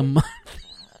like a month.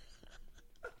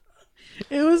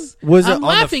 I'm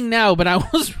laughing now, but I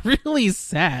was really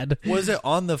sad. Was it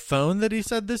on the phone that he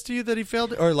said this to you, that he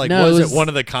failed? Or like, no, was it one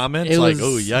of the comments? Like,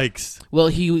 oh, yikes. Well,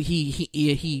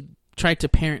 he tried to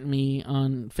parent me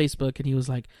on Facebook, and he was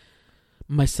like,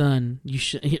 my son, you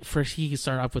should. First, he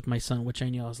started off with my son, which I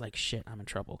knew. I was like, shit, I'm in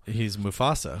trouble. He's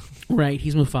Mufasa. Right,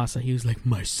 he's Mufasa. He was like,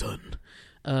 my son,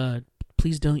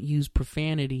 please don't use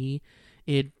profanity.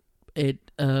 It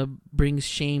brings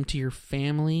shame to your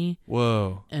family.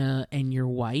 Whoa. And your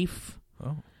wife.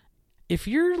 Oh. If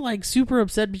you're like super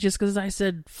upset just because I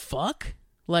said fuck,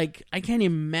 like I can't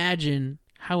imagine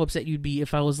how upset you'd be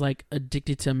if I was like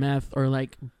addicted to meth or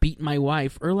like beat my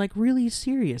wife or like really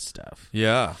serious stuff.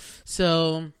 Yeah.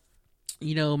 So,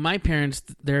 my parents,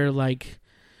 they're like,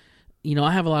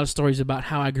 I have a lot of stories about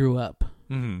how I grew up.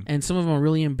 Mm-hmm. And some of them are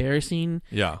really embarrassing.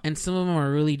 Yeah. And some of them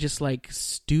are really just like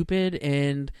stupid,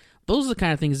 and those are the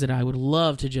kind of things that I would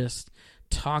love to just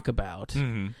talk about.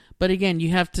 Mm-hmm. But again, you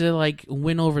have to like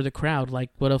win over the crowd. Like,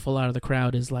 what if a lot of the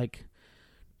crowd is like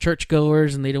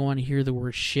churchgoers and they don't want to hear the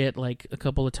word shit like a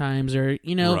couple of times, or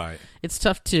right. It's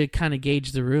tough to kind of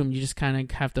gauge the room. You just kind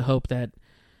of have to hope that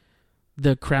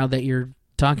the crowd that you're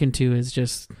talking to is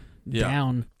just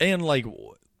down. And like,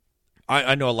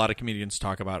 I know a lot of comedians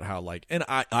talk about how like, and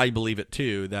I believe it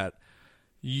too, that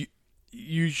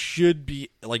you should be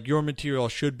like, your material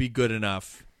should be good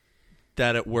enough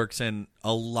that it works in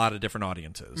a lot of different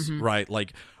audiences, right?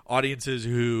 Like audiences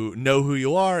who know who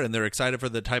you are and they're excited for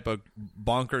the type of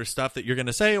bonkers stuff that you're going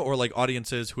to say, or like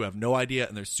audiences who have no idea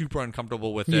and they're super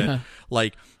uncomfortable with it.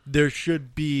 Like there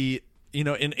should be, you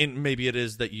know, and maybe it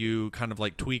is that you kind of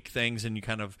like tweak things and you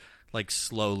kind of like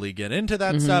slowly get into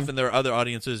that stuff. And there are other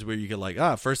audiences where you get like,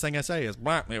 first thing I say is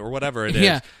blah, or whatever it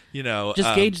is, you know,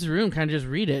 just gauge the room, kind of just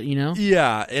read it, you know?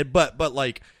 Yeah. But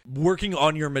like working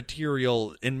on your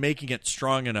material and making it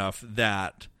strong enough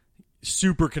that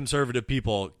super conservative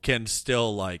people can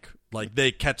still like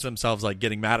they catch themselves like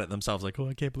getting mad at themselves like, oh,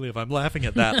 I can't believe I'm laughing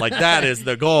at that. Like that is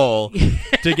the goal,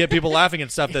 to get people laughing at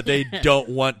stuff that they don't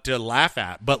want to laugh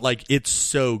at, but like it's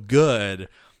so good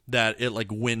that it like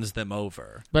wins them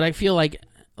over. But I feel like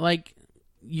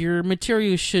your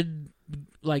material should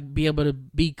like be able to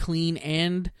be clean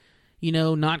and, you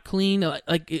know, not clean.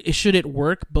 Like should it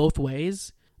work both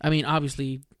ways? I mean,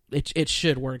 obviously it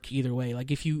should work either way.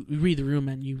 Like if you read the room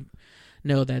and you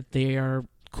know that they are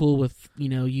cool with, you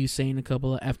know, you saying a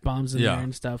couple of F-bombs in there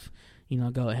and stuff, you know,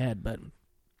 go ahead. But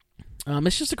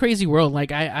it's just a crazy world.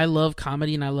 Like I love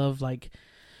comedy and I love like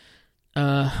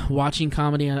watching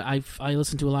comedy. I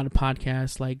listen to a lot of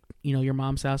podcasts, like, you know, Your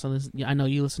Mom's House. I know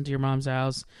you listen to Your Mom's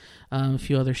House, a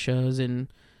few other shows, and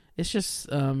it's just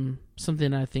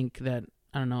something I think that,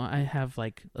 I don't know, I have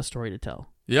like a story to tell.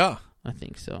 Yeah. I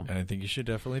think so. And I think you should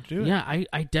definitely do it. Yeah,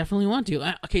 I definitely want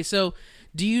to. Okay, so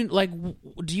do you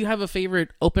have a favorite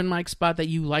open mic spot that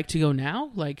you like to go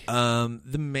now? Like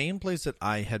the main place that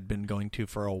I had been going to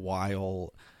for a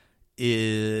while,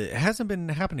 it hasn't been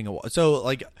happening a while. So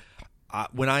like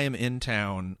when I am in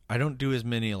town, I don't do as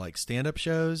many like stand-up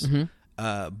shows,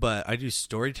 but I do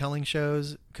storytelling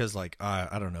shows because like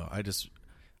I don't know, I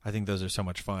think those are so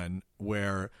much fun.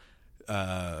 Where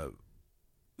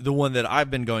the one that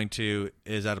I've been going to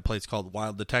is at a place called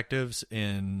Wild Detectives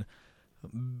in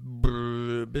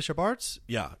Bishop Arts.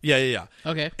 Yeah.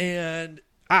 Okay. And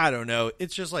I don't know.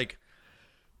 It's just like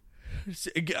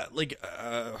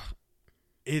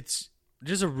it's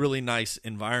just a really nice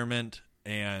environment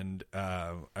and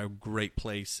a great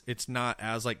place. It's not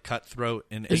as like cutthroat.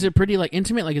 And is it pretty like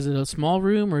intimate? Like, is it a small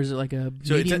room or is it like a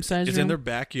medium-sized room? It's in their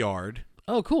backyard.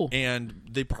 Oh, cool. And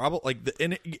they probably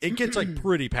and it gets like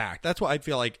pretty packed. That's what I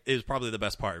feel like is probably the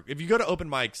best part. If you go to open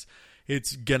mics,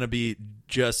 it's gonna be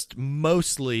just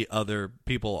mostly other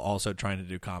people also trying to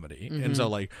do comedy, and so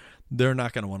like they're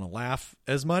not gonna want to laugh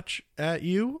as much at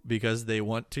you because they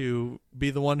want to be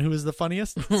the one who is the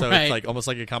funniest. So Right. it's like almost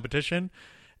like a competition.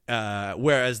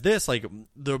 Whereas this, like,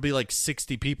 there'll be like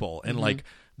 60 people, and like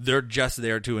they're just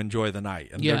there to enjoy the night,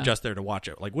 and they're just there to watch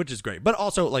it, like, which is great. But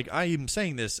also, like, I am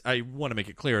saying this, I want to make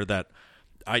it clear that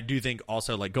I do think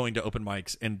also like going to open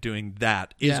mics and doing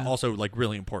that is also like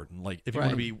really important. Like, if you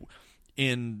want to be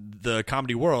in the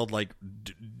comedy world, like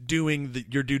doing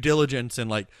your due diligence and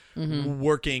like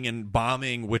working and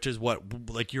bombing, which is what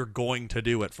like you're going to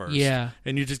do at first. Yeah.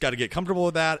 And you just got to get comfortable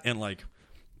with that and like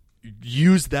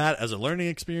use that as a learning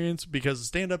experience, because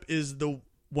stand-up is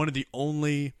one of the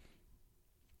only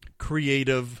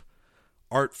creative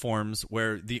art forms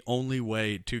where the only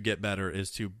way to get better is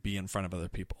to be in front of other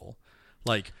people.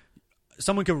 Like,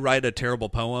 someone could write a terrible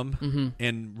poem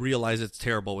and realize it's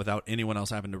terrible without anyone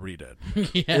else having to read it.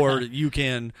 Or you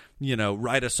can,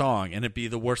 write a song and it be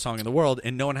the worst song in the world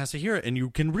and no one has to hear it, and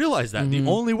you can realize that. The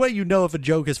only way you know if a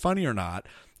joke is funny or not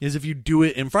is if you do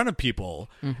it in front of people.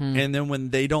 And then when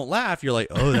they don't laugh, you're like,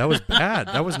 oh, that was bad.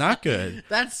 That was not good.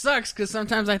 That sucks, because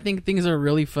sometimes I think things are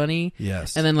really funny.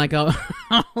 Yes. And then like I'll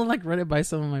like run it by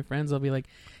some of my friends. I'll be like,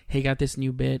 hey, got this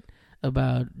new bit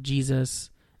about Jesus,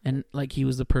 and like he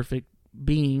was the perfect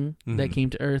being that came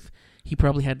to earth. He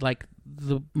probably had like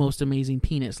the most amazing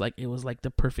penis. Like, it was like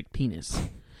the perfect penis.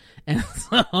 And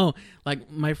so like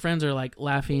my friends are like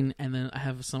laughing, and then I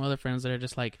have some other friends that are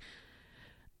just like,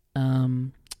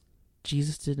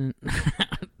 Jesus didn't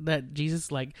that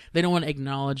Jesus, like, they don't want to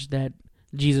acknowledge that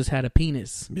Jesus had a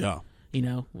penis. Yeah.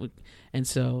 And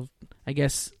so I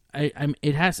guess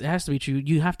it has to be true.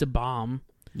 You have to bomb.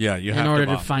 Yeah, you have in order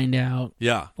to find out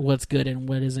yeah what's good and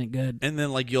what isn't good. And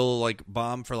then like you'll like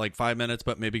bomb for like 5 minutes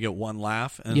but maybe get one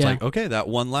laugh, and it's like, okay, that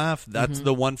one laugh, that's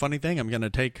the one funny thing I'm gonna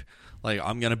take, like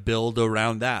I'm gonna build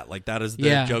around that, like that is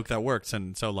the joke that works.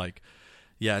 And so like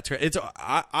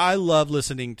I love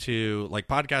listening to like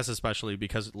podcasts, especially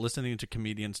because listening to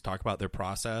comedians talk about their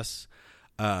process.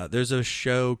 There's a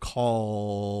show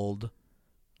called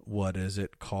What is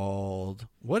it called?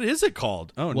 Oh,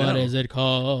 no. What is it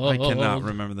called? I cannot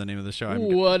remember the name of the show.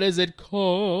 What is it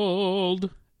called?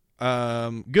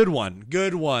 Good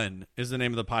One is the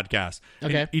name of the podcast.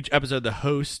 Okay. In each episode, the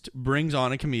host brings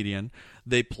on a comedian.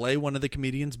 they play one of the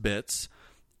comedian's bits,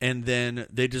 and then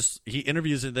he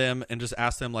interviews them and just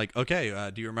asks them like, okay,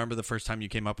 do you remember the first time you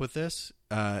came up with this?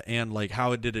 And like,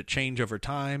 how did it change over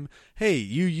time? Hey,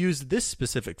 you used this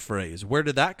specific phrase. Where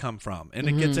did that come from? And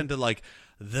it gets into like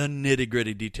the nitty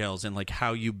gritty details and like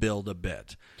how you build a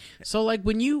bit. So like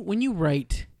when you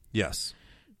write, Yes.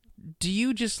 do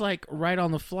you just like write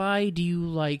on the fly? Do you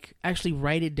like actually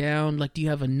write it down? Like, do you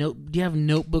have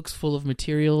notebooks full of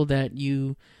material that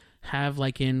you have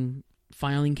like in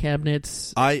filing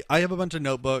cabinets? I have a bunch of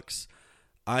notebooks.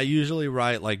 I usually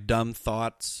write like dumb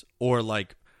thoughts or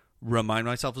like remind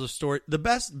myself of a story. The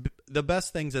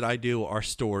best things that I do are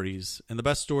stories, and the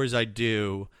best stories I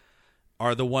do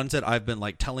are the ones that I've been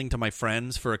like telling to my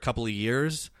friends for a couple of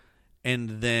years,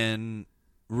 and then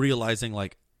realizing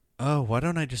like, oh, why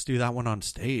don't I just do that one on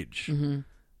stage? Mm-hmm.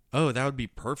 Oh, that would be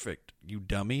perfect, you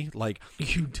dummy. Like,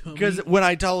 You dummy. because when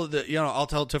I tell I'll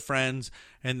tell it to friends,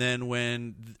 and then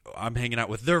when I'm hanging out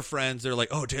with their friends, they're like,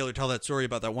 oh, Taylor, tell that story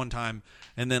about that one time.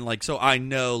 And then like, so I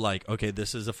know like, okay,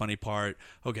 this is a funny part.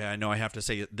 Okay, I know I have to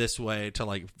say it this way to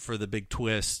like, for the big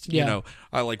twist, Yeah. you know,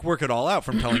 I like work it all out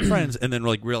from telling friends, and then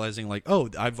like realizing like, oh,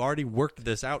 I've already worked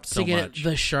this out so to get much. it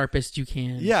the sharpest you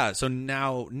can. Yeah, so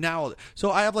now,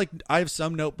 so I have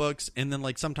some notebooks, and then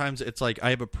like sometimes it's like I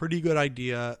have a pretty good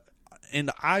idea, and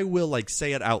I will like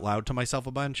say it out loud to myself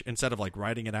a bunch instead of like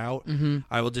writing it out. Mm-hmm.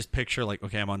 I will just picture like,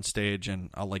 okay, I'm on stage, and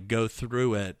I'll like go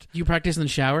through it. You practice in the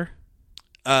shower?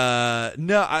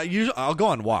 No, I'll go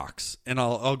on walks, and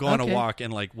I'll go on a Okay. walk,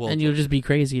 and like And you'll just be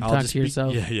crazy and I'll talk just to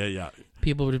yourself. Yeah.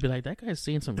 People would be like, that guy's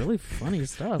saying some really funny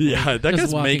stuff. Yeah, Like, that just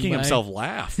guy's walking making by. himself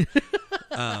laugh.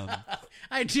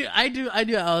 I do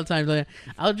it all the time. Like,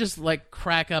 I'll just like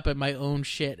crack up at my own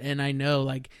shit, and I know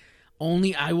like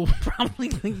only I will probably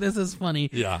think this is funny.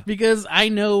 Yeah. Because I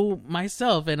know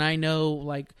myself, and I know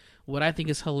like what I think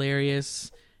is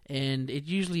hilarious, and it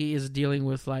usually is dealing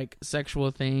with like sexual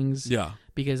things. Yeah.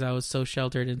 Because I was so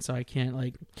sheltered, and so I can't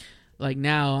like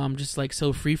now I'm just like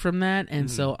so free from that, and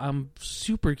so I'm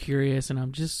super curious, and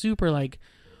I'm just super like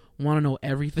want to know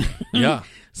everything. Yeah.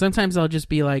 Sometimes I'll just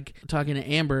be like talking to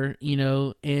Amber, you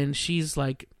know, and she's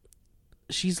like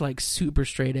super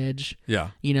straight edge,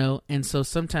 Yeah. you know, and so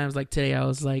sometimes like today I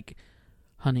was like,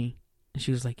 honey, and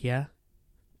she was like, yeah,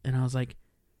 and I was like,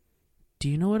 do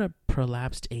you know what a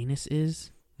prolapsed anus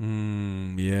is?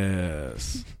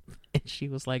 Yes. And she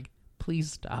was like,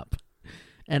 please stop.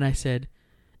 And I said,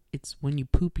 it's when you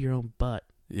poop your own butt.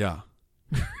 Yeah.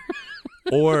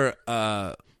 Or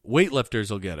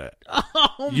weightlifters will get it.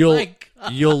 Oh You'll my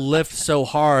God. you'll lift so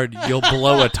hard you'll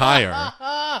blow a tire.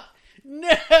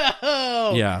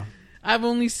 No. Yeah. I've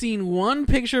only seen one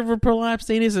picture of a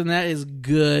prolapsed anus, and that is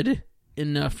good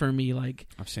enough for me. Like,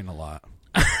 I've seen a lot.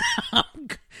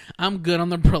 I'm good on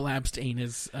the prolapsed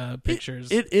anus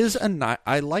pictures. It is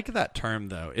I like that term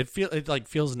though. It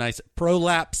feels nice.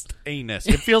 Prolapsed anus.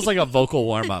 It feels like a vocal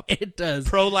warm up. It does.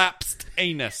 Prolapsed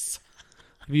anus.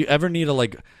 If you ever need to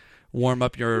like warm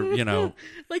up your,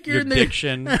 Like your you're in the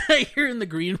diction. you're in the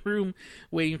green room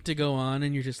waiting to go on,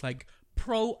 and you're just like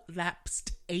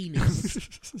prolapsed anus,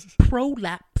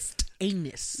 prolapsed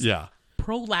anus, Yeah.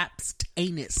 prolapsed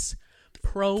anus,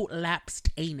 prolapsed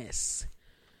anus.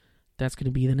 That's going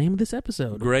to be the name of this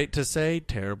episode. Great to say,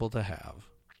 terrible to have.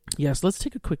 Yes, let's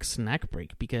take a quick snack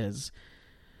break because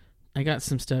I got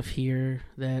some stuff here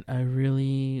that I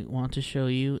really want to show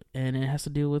you, and it has to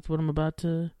do with what I'm about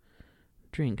to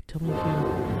drink. Tell me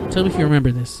if you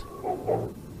remember this.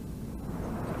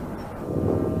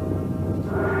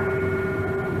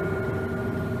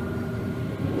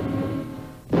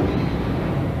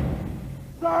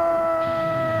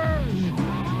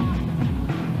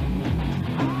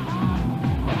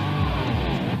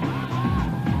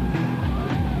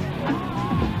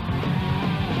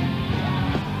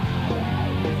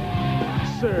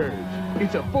 Surge.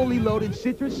 It's a fully loaded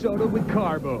citrus soda with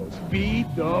carbos. Beat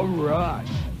the rush.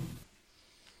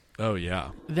 Oh yeah.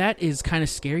 That is kind of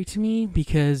scary to me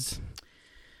because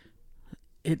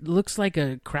it looks like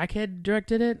a crackhead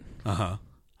directed it. Uh-huh.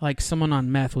 Like someone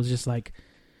on meth was just like,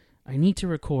 I need to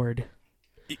record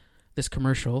this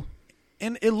commercial.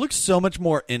 And it looks so much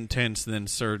more intense than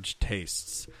Surge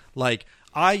tastes. Like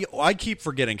I keep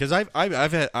forgetting because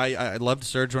I loved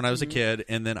Surge when I was a kid,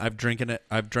 and then I've drank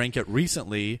it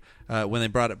recently when they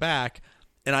brought it back,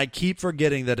 and I keep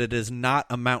forgetting that it is not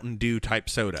a Mountain Dew type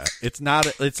soda. It's not.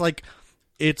 It's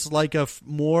like a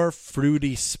more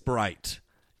fruity Sprite,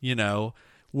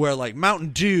 Where like Mountain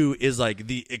Dew is like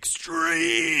the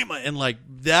extreme, and like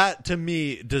that to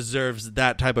me deserves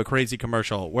that type of crazy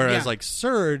commercial. Whereas like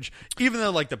Surge, even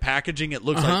though like the packaging, it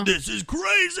looks like this is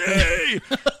crazy,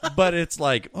 but it's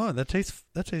like, oh, that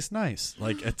tastes nice.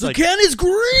 Like it's The can is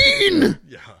green.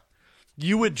 yeah,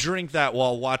 you would drink that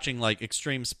while watching like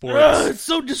extreme sports. It's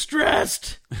so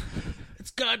distressed. It's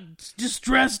got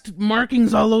distressed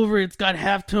markings all over. It's got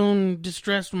halftone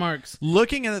distressed marks.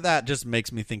 Looking at that just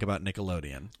makes me think about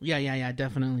Nickelodeon. Yeah,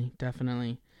 definitely.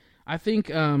 I think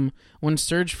when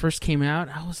Surge first came out,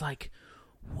 I was like,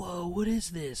 whoa, what is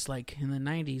this? Like in the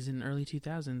 90s and early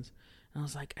 2000s. And I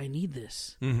was like, I need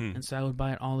this. Mm-hmm. And so I would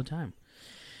buy it all the time.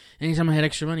 Anytime I had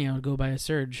extra money, I would go buy a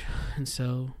Surge. And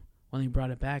so when they brought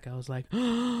it back, I was like,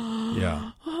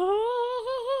 Yeah.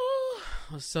 I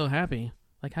was so happy.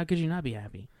 Like, how could you not be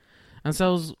happy? And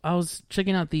so I was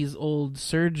checking out these old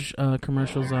Surge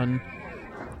commercials on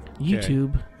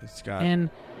YouTube, It's got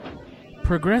and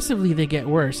progressively they get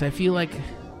worse. I feel like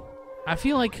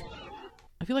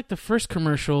the first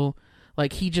commercial,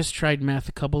 like he just tried meth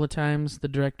a couple of times, the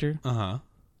director,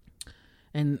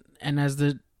 and as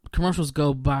the commercials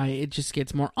go by, it just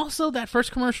gets more. Also, that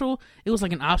first commercial, it was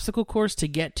like an obstacle course to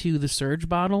get to the Surge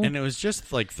bottle, and it was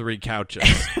just like 3 couches.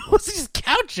 it was just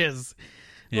couches.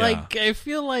 Yeah. Like, I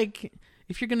feel like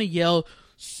if you're going to yell,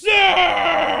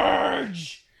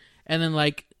 Surge! And then,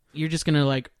 like, you're just going to,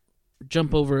 like,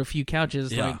 jump over a few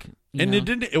couches, like, and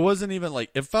it wasn't even, like,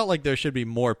 it felt like there should be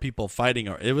more people fighting.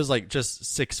 Or it was, like, just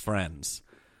 6 friends.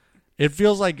 It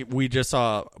feels like we just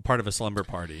saw part of a slumber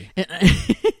party.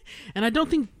 And I don't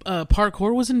think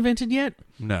parkour was invented yet.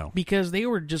 No. Because they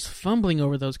were just fumbling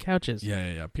over those couches.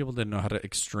 Yeah. People didn't know how to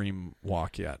extreme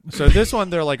walk yet. So this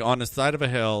one, they're, like, on the side of a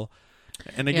hill.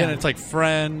 And again, it's like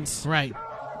friends. Right.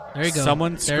 There you go.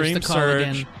 Someone There's screams the call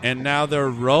Surge, again. and now they're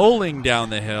rolling down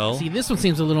the hill. See, this one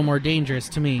seems a little more dangerous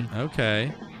to me.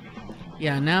 Okay.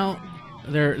 Yeah, now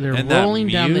they're And rolling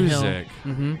that down the hill. music.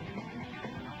 Mm-hmm.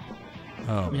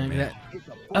 Oh, Yeah,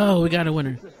 man. we got a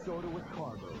winner.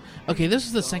 Okay, this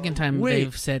is the second time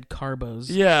they've said carbos.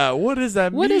 Yeah, what does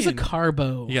that mean? What is a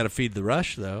carbo? You got to feed the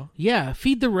rush, though. Yeah,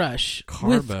 feed the rush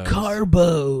with Carbos.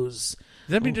 carbos. Does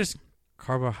that mean just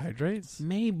carbohydrates?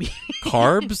 Maybe.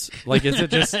 Carbs? Like, is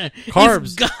it just carbs?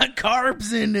 It's got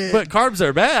carbs in it. But carbs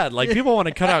are bad. Like, people want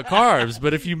to cut out carbs,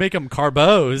 but if you make them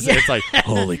carbos, it's like,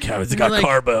 holy cow, it's got Like,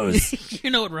 carbos. You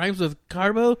know what rhymes with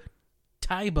carbo?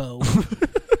 Tybo.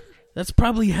 That's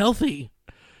probably healthy.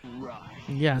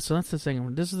 Yeah, so that's the second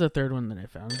one. This is the third one that I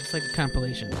found. It's like a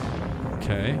compilation.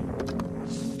 Okay.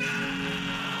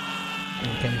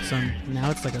 Okay, so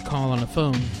now it's like a call on a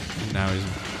phone. Now he's...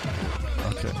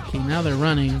 Okay. Okay, now they're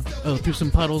running. Oh, through some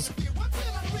puddles.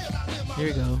 Here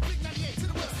we go.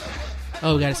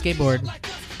 Oh, we got a skateboard.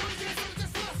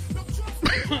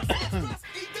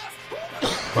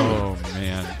 Oh,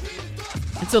 man.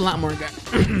 It's a lot more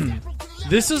guys.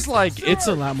 This is like... It's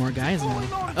a lot more guys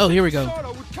now. Oh, here we go.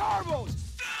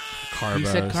 Carbos. You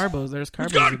said carbos. There's carbos.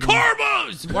 It's got again.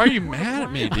 carbos! Why are you mad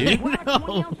at me, dude?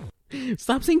 No.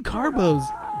 Stop saying carbos.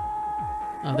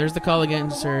 Oh, there's the call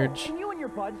again, Surge.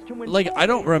 Like, I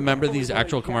don't remember these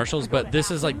actual commercials, but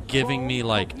this is like giving me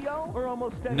like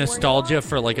nostalgia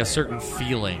for like a certain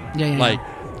feeling. Yeah. Like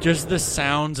just the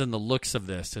sounds and the looks of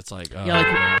this. It's like,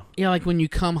 oh, Like when you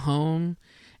come home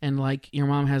and like your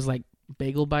mom has like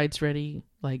bagel bites ready,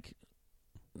 like,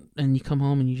 and you come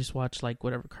home and you just watch like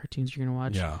whatever cartoons you're gonna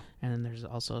watch. Yeah. And then there's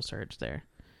also a Surge there.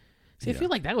 See, I Yeah. feel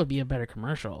like that would be a better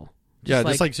commercial.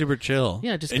 just like super chill.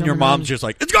 Yeah, just and your coming mom's home. just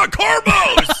like, it's got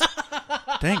carbos.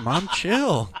 Dang, mom,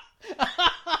 chill.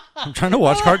 I'm trying to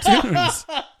watch cartoons.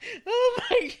 Oh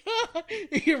my god!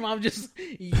 Your mom just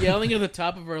yelling at the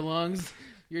top of her lungs.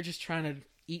 You're just trying to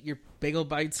eat your bagel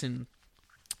bites and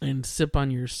sip on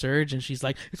your Surge, and she's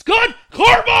like, "It's got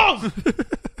carbos,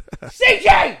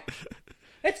 CJ.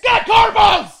 It's got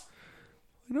carbos."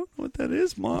 I don't know what that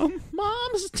is, Mom. Mom,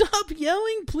 stop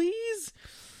yelling, please.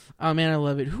 Oh man, I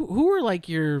love it. Who are like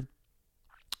your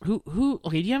who?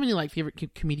 Okay, do you have any like favorite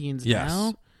comedians Yes.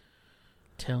 now?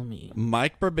 Tell me.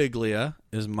 Mike Birbiglia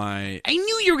is my... I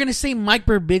knew you were gonna say Mike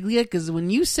Birbiglia because when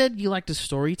you said you like to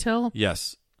storytell,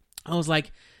 Yes. I was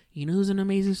like, you know who's an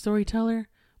amazing storyteller?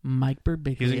 Mike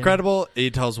Birbiglia. He's incredible.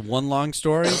 He tells one long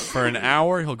story for an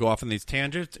hour. He'll go off on these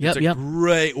tangents. It's a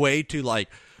great way to like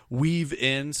weave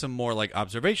in some more like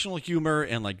observational humor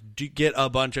and like get a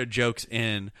bunch of jokes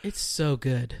in. It's so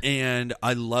good. And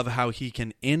I love how he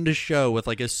can end a show with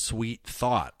like a sweet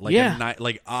thought. Like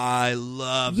I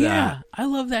love that. Yeah, I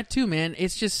love that too, man.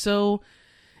 It's just so...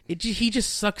 he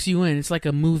just sucks you in. It's like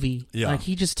a movie. Yeah. Like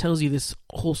he just tells you this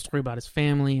whole story about his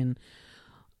family and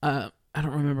I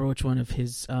don't remember which one of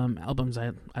his albums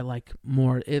I like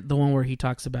more. The one where he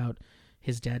talks about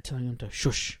his dad telling him to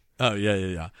shush. Oh,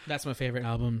 yeah. That's my favorite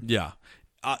album. Yeah.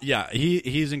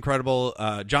 He's incredible.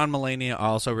 John Mulaney I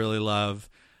also really love.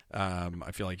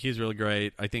 I feel like he's really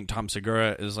great. I think Tom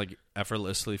Segura is like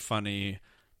effortlessly funny.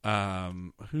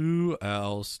 Who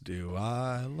else do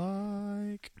I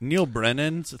like? Neil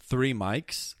Brennan's 3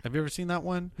 Mics. Have you ever seen that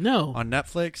one? No. On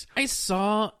Netflix? I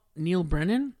saw Neil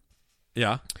Brennan,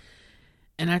 Yeah.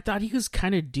 and I thought he was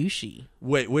kind of douchey.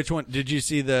 Wait, which one? Did you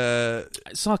see the...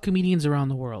 I saw Comedians Around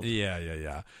the World.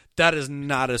 Yeah. That is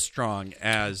not as strong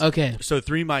as... Okay. So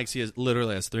 3 Mics, he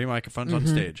literally has 3 microphones on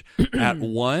stage. At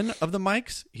one of the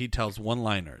mics, he tells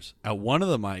one-liners. At one of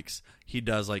the mics, he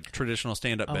does like traditional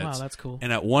stand-up bits. Wow, that's cool.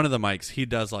 And at one of the mics, he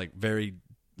does like very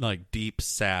like deep,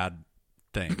 sad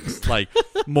things. Like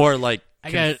more like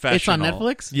confessional. It's on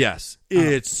Netflix? Yes.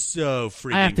 It's so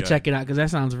freaking I have to good. check it out because that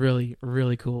sounds really,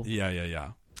 really cool.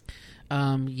 Yeah.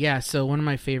 So one of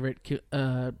my favorite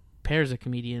pairs of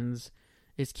comedians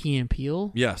is Key and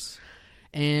Peele. Yes.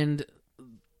 And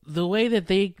the way that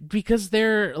because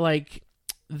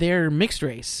they're mixed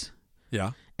race.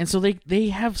 Yeah. And so they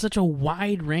have such a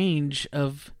wide range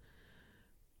of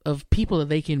people that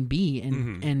they can be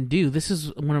and do. This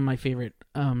is one of my favorite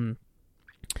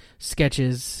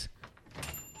sketches.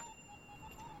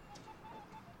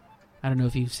 I don't know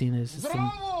if you've seen this. I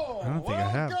don't think I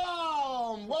have.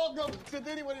 Welcome. Sit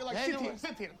anywhere you like.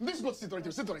 Sit here. This is good. Sit right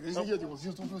here. Sit right here.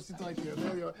 Sit right here.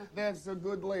 There you go. That's a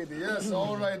good lady. Yes.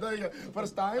 All right. There you go.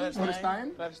 First time. Is the first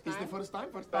time?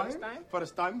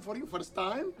 First time for you. First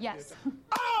time. Yes.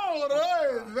 All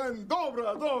right. Then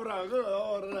dobra. All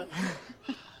right.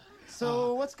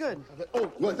 So, what's good?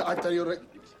 Oh, well, I tell you,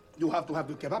 you have to have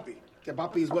the kebapi.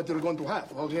 Kebapi is what you're going to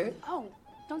have. Okay. Oh,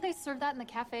 don't they serve that in the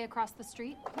cafe across the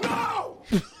street? No!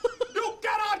 You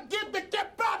cannot get the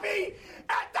kebapi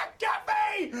at the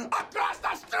cafe across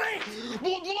the street!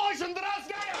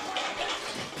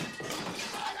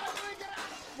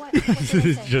 What did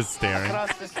they say? Just staring.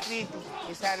 Across the street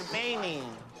is Albanian.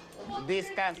 This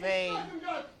cafe,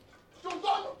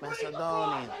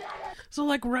 Macedonian. So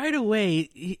like right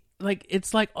away,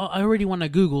 it's like I already want to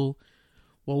Google.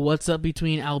 Well, what's up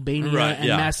between Albania and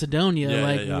Macedonia?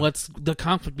 Yeah. What's the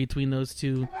conflict between those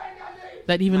two?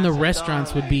 That even the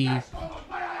restaurants would be. My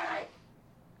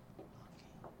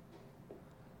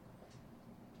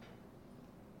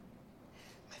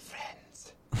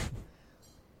friends,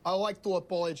 I'd like to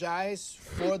apologize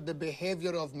for the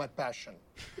behavior of my passion.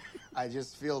 I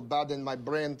just feel bad in my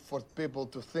brain for people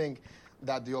to think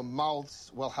that your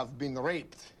mouths will have been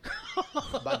raped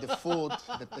by the food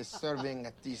that they're serving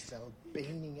at these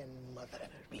Albanian mother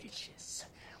bitches.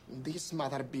 These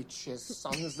mother bitches,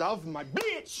 sons of my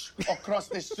bitch, across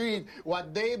the street,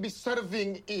 what they be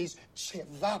serving is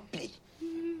cevapi.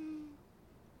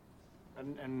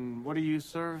 And what do you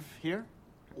serve here?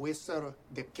 We serve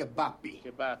the kebapi.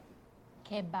 Kebab.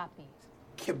 Kebapi.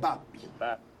 Kebapi.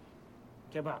 Kebab.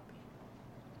 Kebab.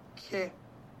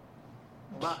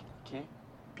 Kebapi.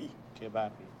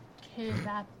 Kebab.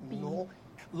 Kebapi. No,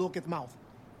 look at mouth.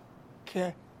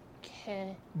 Kebapi.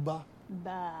 Kebapi.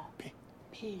 Bapi.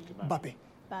 Bapi.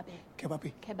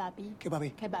 Kebapi. Kebapi.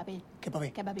 Kebapi. Kebapi.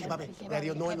 Kebapi. Kebapi. There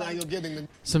you know, now you're getting the...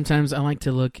 Sometimes I like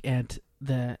to look at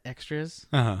the extras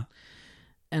and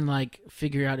like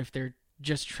figure out if they're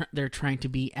just they're trying to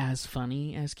be as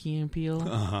funny as Key and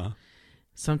Peele.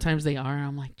 Sometimes they are.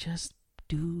 I'm like, just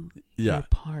do your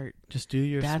part. Just do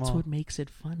your That's small... what makes it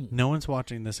funny. No one's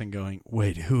watching this and going,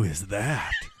 wait, who is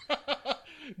that?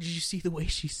 Did you see the way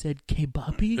she said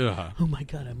kebapi? Oh my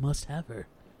god, I must have her.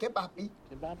 Kebapi.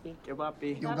 Kebapi.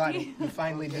 Kebapi. You got it. You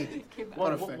finally did it.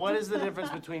 What is the difference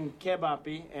between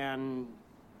kebapi and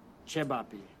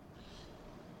chebapi?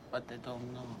 But they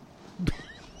don't know.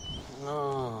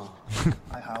 No.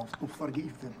 I have to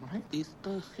forgive them, right? It's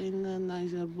talking a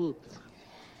nicer boot.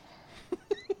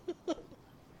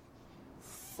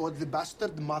 For the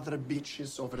bastard mother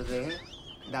bitches over there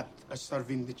that are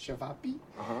serving the cevapi,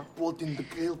 put in the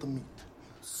grilled meat,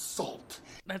 salt.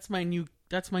 That's my new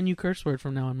curse word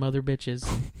from now on. Mother bitches.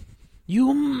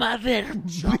 You mother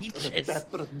bitches.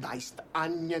 Pepper, diced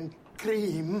onion,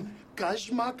 cream,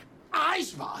 kashmak,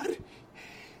 ajvar,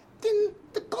 then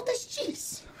the cottage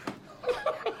cheese.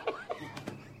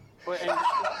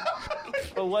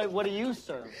 But what do you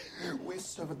serve? We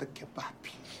serve the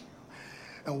kebapi,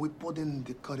 and we put in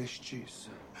the cottage cheese,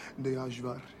 the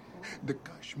ajvar, the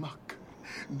kashmak,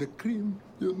 the cream,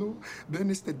 then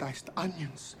it's the diced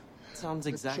onions. Sounds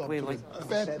exactly like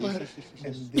pepper,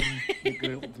 and then the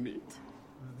grilled meat.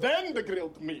 Then the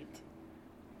grilled meat.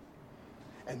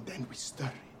 And then we stir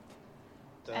it.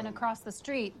 And across the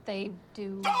street, they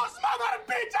do. Those mother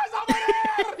bitches over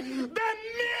there! The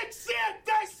mid-shit,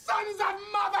 the sons of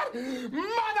mother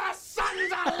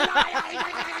sons of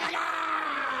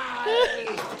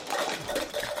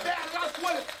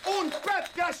un pet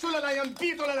sulla la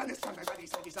ambitola la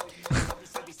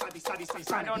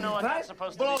I don't know what that's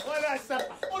supposed to be.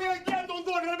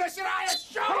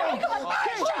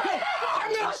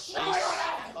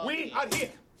 We are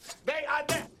here. They are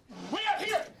there. We are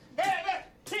here. They are there.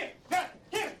 Here, there,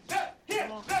 here, there,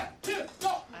 here, there, here.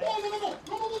 No.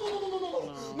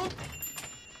 No.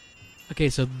 Okay,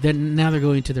 so then now they're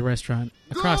going to the restaurant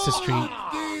across the street.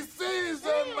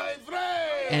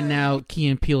 And now Key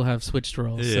and Peele have switched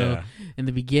roles. Yeah. So in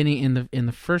the beginning, in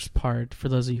the first part, for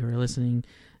those of you who are listening,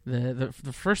 the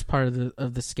first part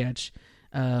of the sketch,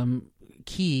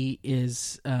 Key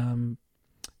is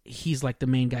he's like the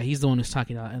main guy. He's the one who's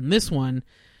talking about. And this one,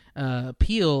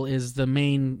 Peele is the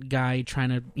main guy trying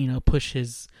to push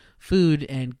his food,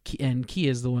 and Key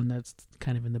is the one that's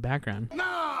kind of in the background.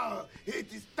 Now it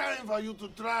is time for you to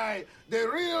try the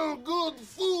real good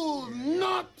food,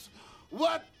 not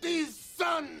what these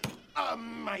son of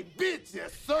my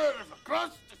bitches serve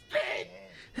across the street.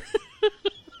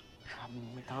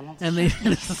 McDonald's? And they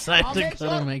decide to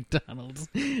go to McDonald's.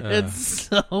 It's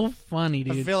so funny,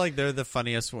 dude. I feel like they're the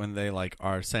funniest when they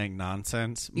are saying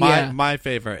nonsense. Yeah. My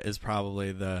favorite is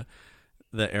probably the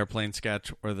airplane sketch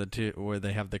where where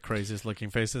they have the craziest looking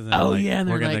faces. And and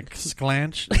we're they're gonna like,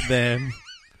 sclanch them.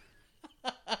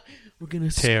 we're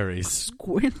gonna Terry's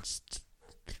squinch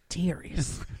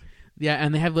Terry's. Yeah,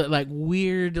 and they have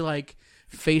weird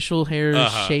facial hair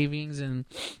shavings, and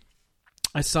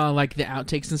I saw the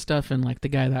outtakes and stuff, and the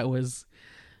guy that was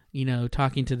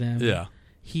talking to them. Yeah,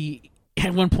 he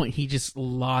at one point he just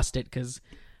lost it because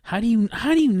how do you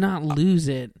not lose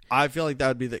it? I feel like that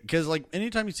would be because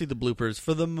anytime you see the bloopers,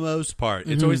 for the most part,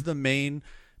 it's always the main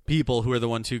people who are the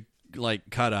ones who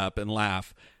cut up and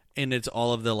laugh. And it's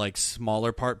all of the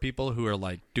smaller part people who are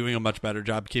doing a much better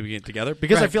job keeping it together,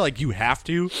 because right. I feel like you have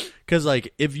to, because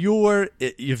if you're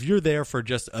there for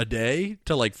just a day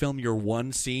to film your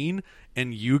one scene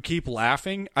and you keep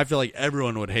laughing, I feel like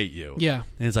everyone would hate you. Yeah,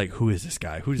 and it's who is this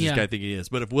guy? Who does this guy think he is?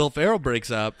 But if Will Ferrell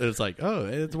breaks up, it's oh,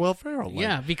 it's Will Ferrell.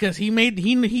 Yeah, because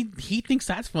he thinks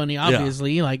that's funny.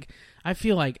 Obviously, I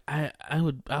feel like I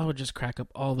would just crack up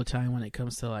all the time when it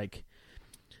comes to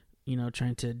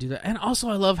trying to do that. And also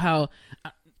I love how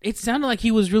it sounded like he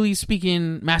was really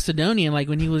speaking Macedonian,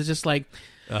 when he was just when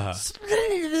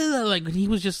he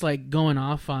was just going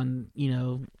off on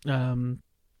the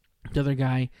other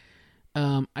guy.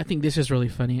 I think this is really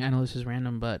funny. I know this is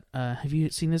random, but have you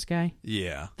seen this guy?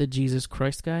 Yeah, the Jesus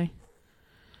Christ guy.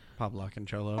 Pop Lock and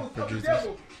Cholo for Jesus.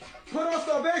 Devil, put on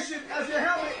salvation as your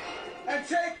helmet and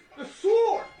take the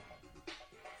sword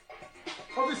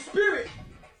of the Spirit,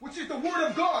 which is the Word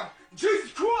of God,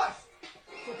 Jesus Christ.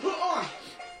 So put on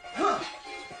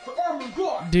the armor of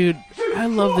God. Dude, Jesus I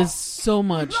love Christ. this so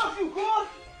much. We love you, God,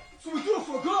 so we do it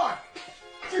for God.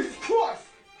 Jesus Christ.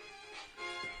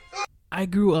 I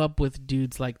grew up with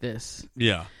dudes like this.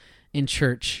 Yeah. In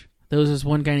church. There was this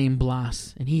one guy named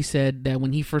Blas, and he said that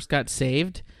when he first got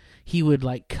saved, he would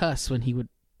cuss when he would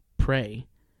pray.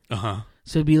 Uh-huh.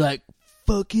 So it'd be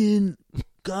fucking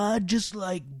God, just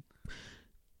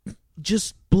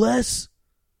bless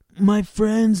my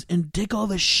friends and take all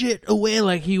the shit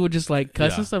away. He would just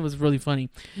cuss and stuff. It was really funny.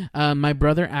 My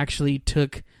brother actually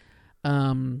took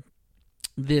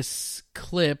this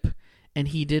clip and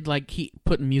he did he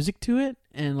put music to it,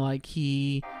 and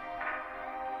he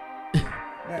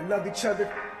Man, love each other.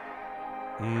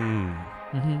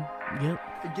 Yep.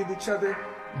 Forgive each other.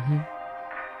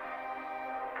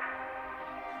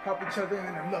 Help each other,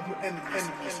 and love your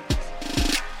enemies.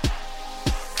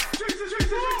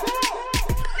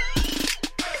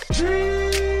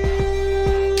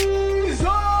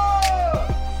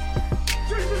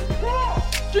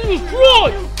 Jesus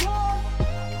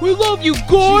Christ! We love you,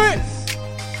 God!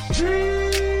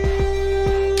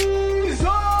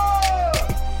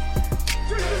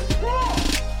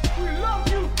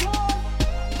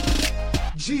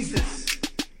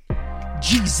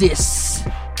 Jesus.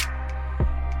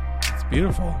 It's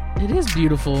beautiful. It is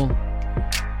beautiful.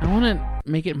 I want to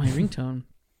make it my ringtone.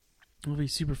 It'll be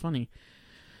super funny.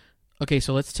 Okay,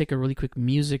 so let's take a really quick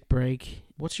music break.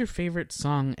 What's your favorite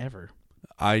song ever?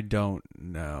 I don't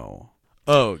know.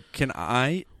 Oh, can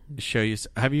I show you?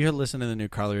 Have you listened to the new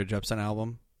Carly Rae Jepsen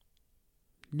album?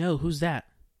 No, who's that?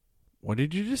 What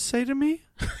did you just say to me?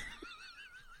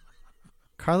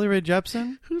 Carly Rae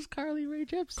Jepsen? Who's Carly Rae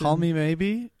Jepsen? Call Me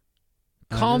Maybe?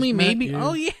 Call Me Met Maybe. You.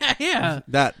 Oh yeah.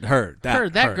 That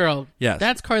girl. Yes.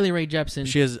 That's Carly Rae Jepsen.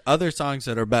 She has other songs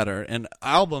that are better and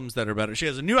albums that are better. She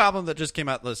has a new album that just came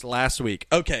out this last week.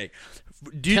 Okay.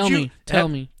 Tell me.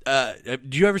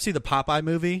 Did you ever see the Popeye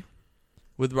movie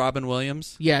with Robin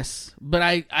Williams? Yes, but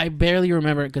I barely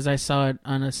remember it because I saw it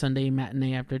on a Sunday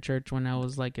matinee after church when I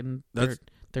was like in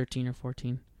 13 or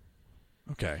 14.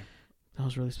 Okay. That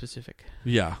was really specific.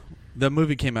 Yeah. The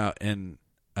movie came out in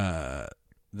the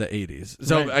 80s.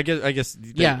 So Right. I guess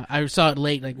Yeah, I saw it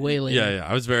late, like way late. Yeah.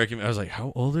 I was very confused. I was like,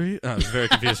 how old are you? I was very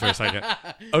confused for a second.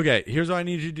 Okay, here's what I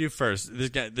need you to do first.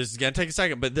 This is going to take a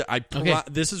second, but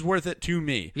this is worth it to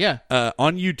me. Yeah.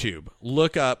 On YouTube,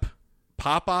 look up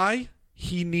Popeye,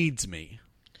 He Needs Me.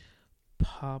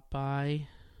 Popeye.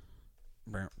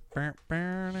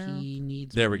 He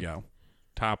Needs There Me. we go.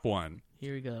 Top one.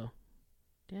 Here we go.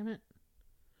 Damn it.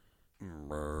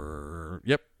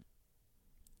 Yep.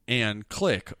 And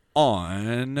click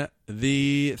on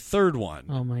the third one.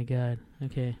 Oh my god.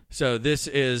 Okay. So this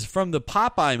is from the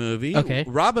Popeye movie. Okay.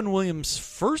 Robin Williams'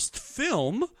 first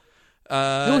film.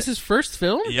 It was his first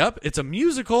film? Yep. It's a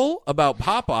musical about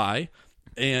Popeye.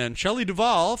 And Shelley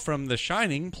Duvall from The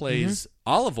Shining plays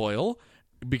Olive Oyl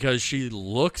because she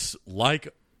looks like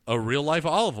a real life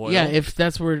Olive Oyl. Yeah, if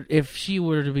she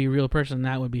were to be a real person,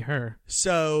 that would be her.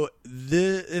 So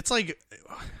it's like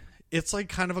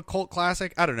kind of a cult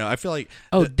classic. I don't know. I feel like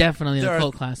definitely there a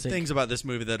cult are classic. Things about this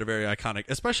movie that are very iconic,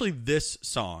 especially this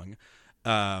song,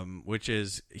 which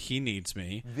is "He Needs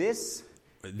Me."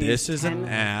 This is an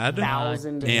ad,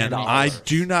 and I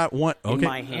do not want. Okay, in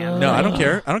my hand. No, I don't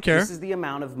care. I don't care. This is the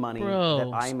amount of money Bro. that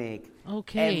I make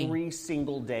Okay. every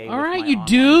single day. All with right, my you online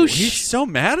douche. He's so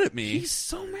mad at me. He's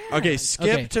so mad. Okay, skip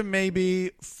Okay. to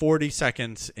maybe 40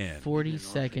 seconds in. 40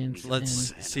 seconds.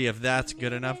 Let's see if that's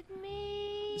good enough.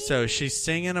 So she's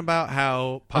singing about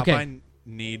how Popeye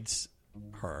needs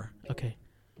her. Okay.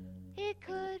 It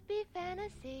could be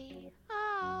fantasy.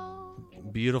 Oh.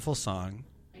 Beautiful song.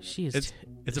 She is.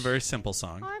 It's a very simple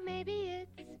song. Or maybe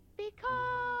it's because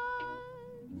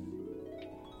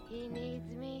he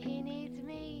needs me, he needs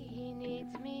me, he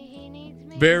needs me, he needs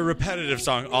me. Very repetitive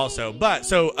song also. But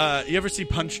so you ever see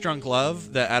Punch Drunk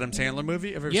Love, the Adam Sandler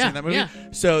movie? Ever seen that movie? Yeah.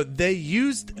 So they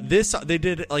used this, they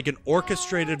did like an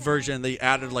orchestrated version. They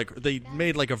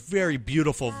made like a very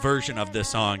beautiful version of this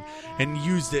song and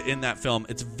used it in that film.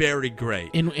 It's very great.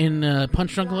 In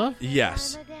Punch Drunk Love?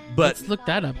 Yes. But let's look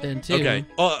that up then too. Okay.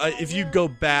 If you go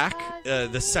back,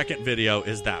 the second video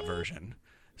is that version.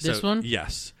 This one?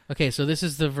 Yes. Okay, so this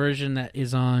is the version that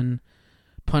is on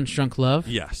Punch Drunk Love?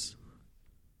 Yes.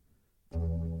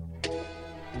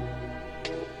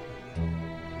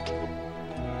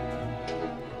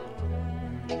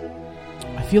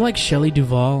 I feel like Shelley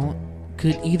Duvall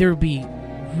could either be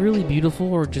really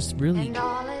beautiful or just really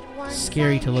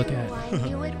scary to look at.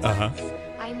 Uh-huh.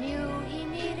 I knew he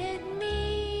needed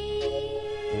me.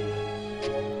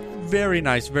 Very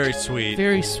nice, very sweet.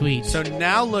 Very sweet. So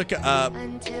now look up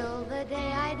Until the day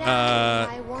I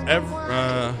die, I won't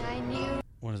I knew.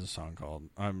 what is the song called?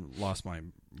 I've lost my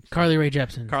Carly Rae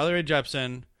Jepsen. Carly Rae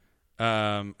Jepsen.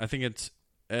 I think it's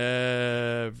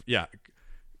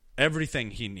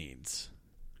Everything He Needs.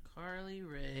 Carly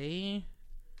Rae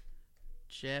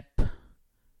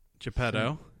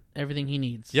Geppetto. Everything He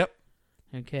Needs. Yep.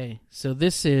 Okay. So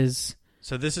this is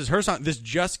her song. This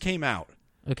just came out.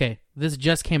 Okay. This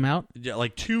just came out? Yeah,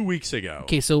 like 2 weeks ago.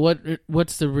 Okay, so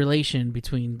what's the relation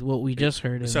between what we just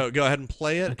heard? So go ahead and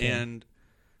play it, Okay. and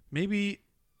maybe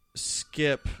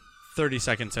skip 30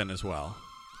 seconds in as well.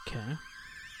 Okay.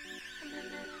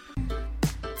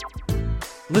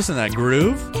 Listen to that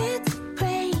groove.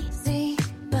 Crazy,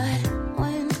 but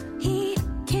when he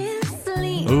can't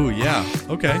sleep, Ooh, yeah.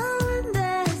 Okay.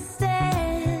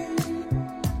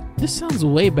 This sounds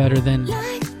way better than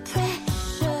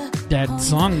that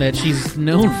song that she's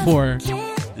known for.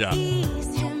 Yeah.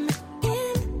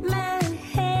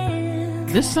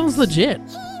 This sounds legit.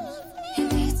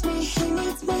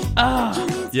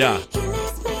 Yeah.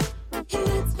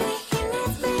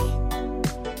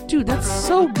 Dude, that's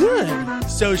so good.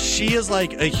 So she is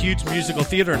like a huge musical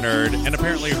theater nerd, and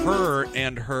apparently her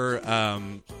and her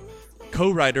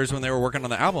co-writers, when they were working on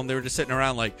the album, they were just sitting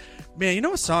around like, man, you know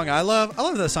what song I love? I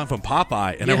love that song from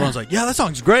Popeye. And everyone's like, yeah, that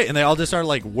song's great. And they all just started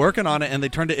like working on it, and they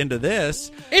turned it into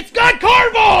this. It's got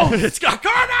carbos! It's got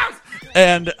carbos!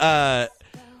 And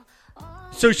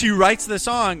so she writes the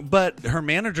song, but her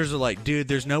managers are like, dude,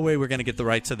 there's no way we're going to get the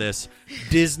rights to this.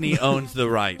 Disney owns the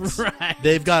rights. Right.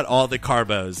 They've got all the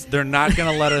carbos. They're not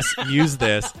going to let us use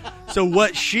this. So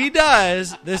what she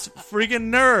does, this freaking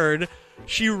nerd,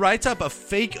 She writes up a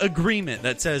fake agreement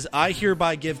that says, I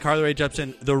hereby give Carly Rae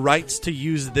Jepsen the rights to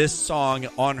use this song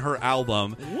on her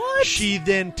album. What? She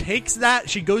then takes that,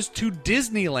 she goes to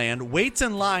Disneyland, waits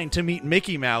in line to meet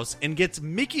Mickey Mouse, and gets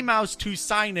Mickey Mouse to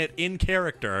sign it in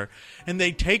character. And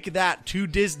they take that to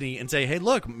Disney and say, hey,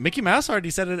 look, Mickey Mouse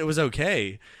already said it was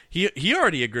okay. He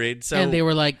already agreed. So and they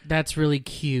were like, that's really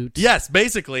cute. Yes,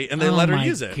 basically. And they let her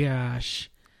use it. Oh my gosh.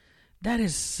 That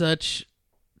is such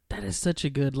a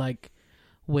good, like,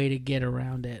 way to get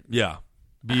around it. Yeah.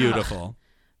 Beautiful.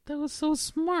 That was so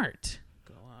smart.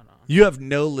 You have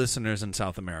no listeners in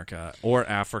South America or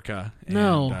Africa.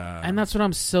 No. And that's what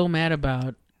I'm so mad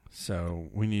about. So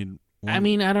we need I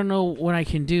mean, I don't know what I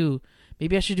can do.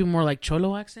 Maybe I should do more like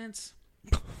Cholo accents.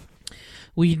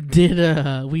 We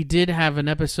did have an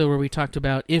episode where we talked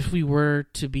about if we were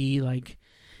to be like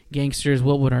gangsters,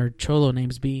 what would our Cholo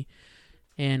names be?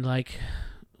 And like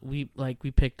we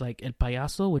picked like El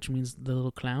Payaso, which means the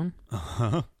little clown.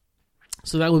 Uh-huh.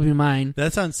 So that would be mine.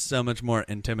 That sounds so much more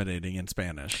intimidating in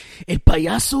Spanish. El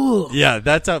Payaso. Yeah,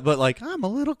 but like I'm a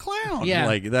little clown. Yeah,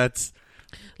 like that's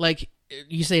like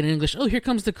you say it in English. Oh, here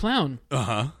comes the clown.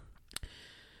 Uh-huh.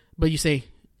 But you say,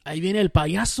 ahí viene el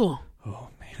payaso. Oh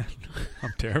man,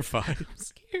 I'm terrified. I'm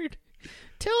scared.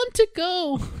 Tell him to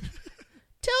go.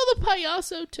 Tell the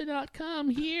payaso to not come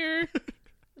here.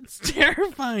 It's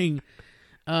terrifying.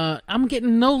 I'm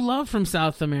getting no love from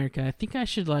South America. I think I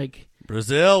should like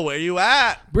Brazil. Where you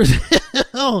at?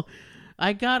 Brazil.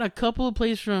 I got a couple of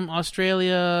plays from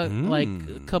Australia like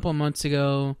a couple months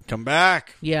ago. Come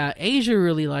back. Yeah, Asia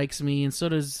really likes me, and so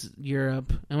does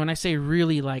Europe. And when I say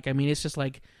really like, I mean it's just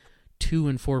like 2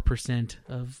 and 4%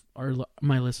 of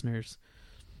my listeners.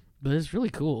 But it's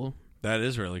really cool. That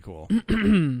is really cool.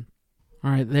 All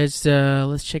right, let's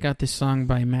check out this song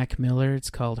by Mac Miller.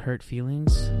 It's called "Hurt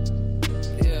Feelings."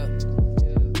 Yeah.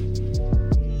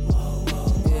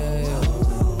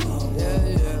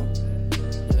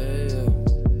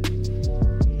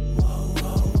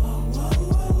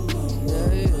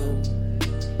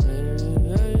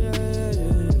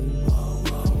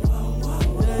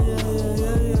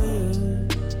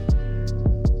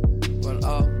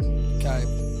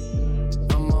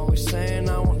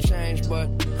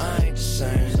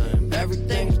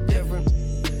 Everything's different,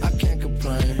 I can't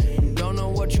complain. Don't know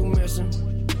what you missing.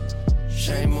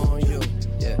 Shame on you,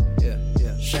 yeah.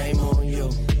 Shame on you.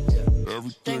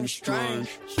 Everything's strange,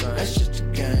 that's just a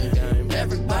game.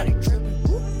 Everybody tripping,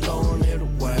 throwing it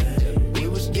away. We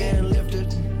was getting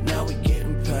lifted, now we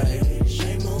getting paid.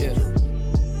 Shame on you.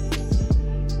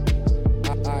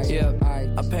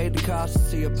 I paid the cost to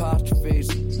see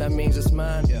apostrophes. That means it's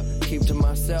mine. Keep to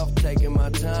myself, taking my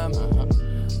time.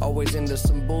 Always into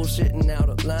some bullshit and out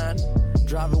of line.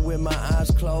 Driving with my eyes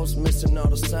closed, missing all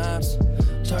the signs.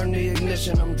 Turn the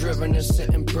ignition, I'm driven and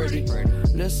sitting pretty.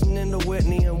 Listening to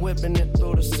Whitney and whipping it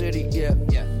through the city, yeah.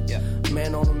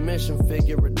 Man on a mission,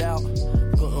 figure it out.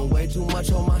 Putting way too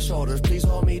much on my shoulders, please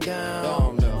hold me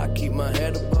down. I keep my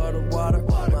head above the water.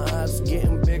 My eyes is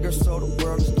getting bigger, so the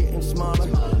world is getting smaller.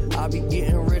 I be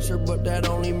getting richer, but that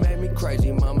only made me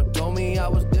crazy. Mama told me I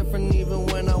was different even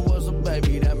when I was a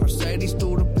baby. That Mercedes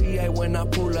through the PA when I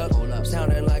pull up.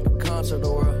 Sounding like a concert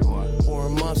or a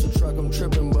monster truck. I'm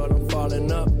tripping, but I'm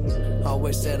falling up.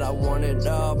 Always said I want it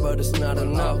all, but it's not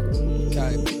enough.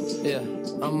 Yeah,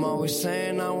 I'm always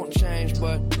saying I won't change,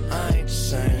 but I ain't the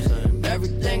same.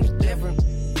 Everything's different,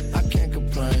 I can't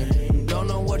complain. Don't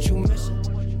know what you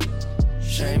missing.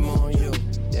 Shame on you,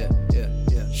 yeah.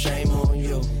 Shame on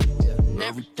you.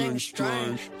 Everything's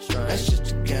strange, that's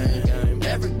just a game.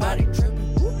 Everybody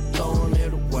tripping, throwing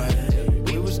it away.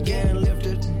 We was getting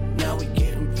lifted, now we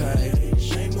getting paid.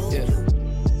 Shame on you.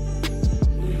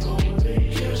 We only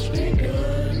just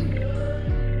begun.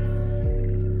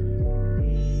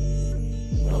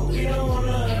 No, we don't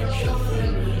wanna hurt your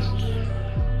feelings,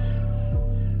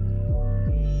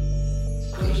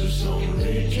 'cause it's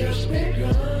only just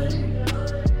begun.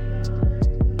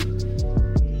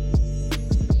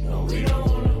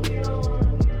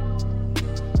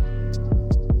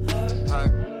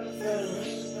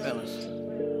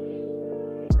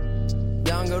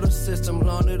 Go the system,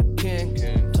 lawn to the king.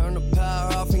 Turn the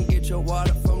power off and get your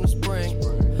water from the spring.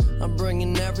 I'm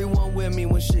bringing everyone with me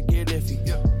when shit get iffy.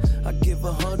 I give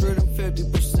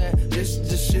 150%. This is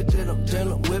the shit that I'm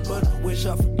dealing with, but I wish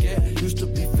I forget. Used to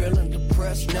be feeling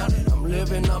depressed. Now that I'm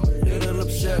living, I'm a little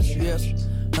obsessed. Yes,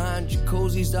 high in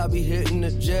jacuzzis, I be hitting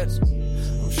the jets.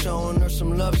 I'm showing her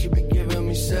some love, she be giving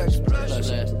me sex.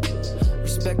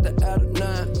 Respect the out of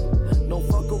 9. Don't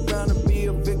fuck around and be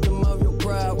a victim of your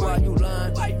pride. Why you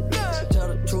lying? Tell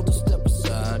the truth and step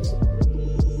aside.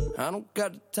 I don't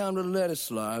got the time to let it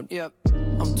slide. Yep.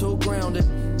 I'm too grounded.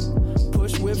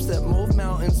 Push whips that move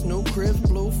mountains, new cribs,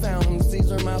 blue fountains.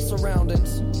 These are my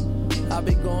surroundings. I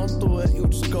be going through it, you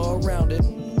just go around it.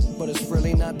 But it's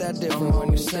really not that different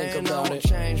when you think about it.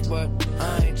 Change, but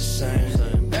I ain't the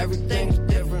same. Everything's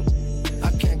different.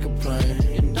 I can't complain.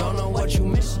 You don't know what you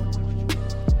missing.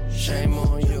 Shame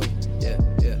on you. Yeah.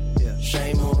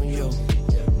 Shame on you.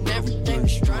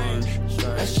 Everything's strange.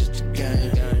 That's just a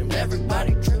game.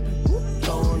 Everybody tripping,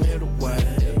 throwing it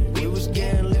away. We was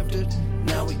getting lifted,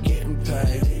 now we getting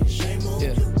paid. Shame on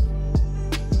you.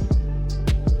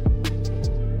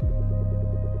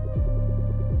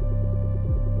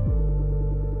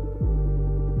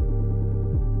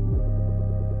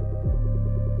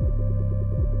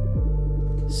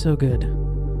 So good.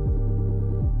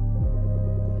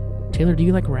 Taylor, do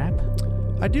you like rap?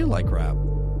 I do like rap.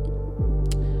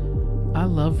 I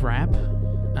love rap.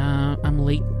 I'm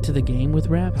late to the game with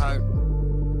rap.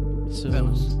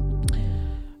 So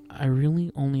I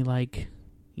really only like,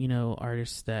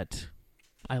 artists that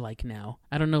I like now.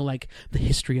 I don't know, like, the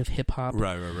history of hip-hop.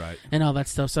 Right. And all that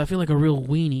stuff. So I feel like a real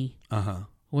weenie Uh-huh.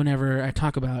 whenever I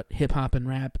talk about hip-hop and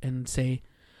rap and say,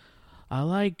 I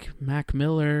like Mac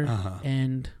Miller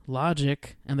and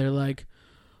Logic. And they're like,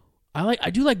 I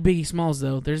do like Biggie Smalls,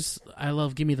 though. I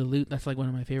love Gimme the Loot. That's like one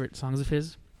of my favorite songs of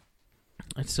his.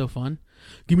 It's so fun.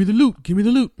 Give me the loot. Give me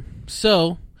the loot.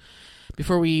 So,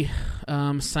 before we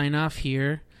sign off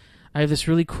here, I have this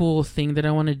really cool thing that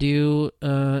I want to do,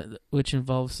 which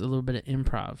involves a little bit of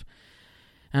improv.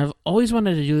 And I've always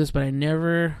wanted to do this, but I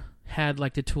never had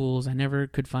like the tools. I never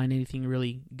could find anything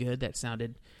really good that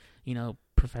sounded,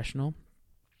 professional.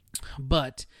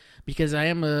 But because I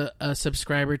am a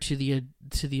subscriber to the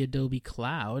Adobe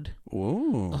Cloud.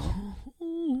 Ooh.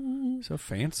 So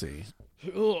fancy.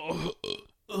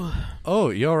 Oh,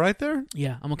 you all right there?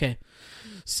 Yeah, I'm okay.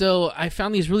 So I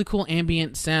found these really cool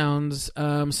ambient sounds.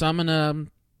 So I'm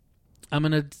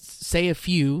gonna say a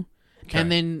few,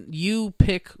 and then you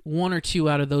pick one or two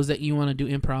out of those that you want to do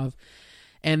improv,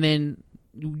 and then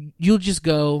you'll just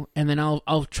go, and then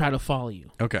I'll try to follow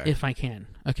you. Okay, if I can.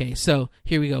 Okay, so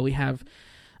here we go. We have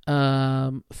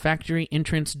factory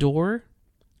entrance door.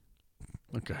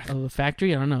 Okay. Of a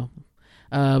factory. I don't know.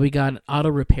 We got auto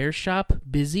repair shop.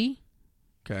 Busy.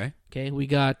 Okay. We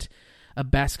got a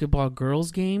basketball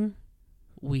girls game.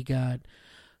 We got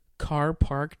car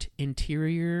parked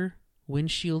interior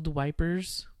windshield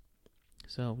wipers.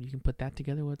 So you can put that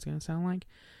together. What's it going to sound like?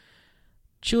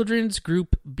 Children's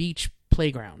group beach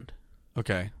playground.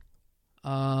 Okay.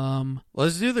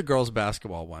 Let's do the girls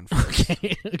basketball one first.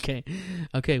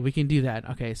 Okay. We can do that.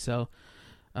 Okay. So,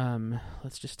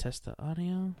 let's just test the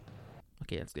audio.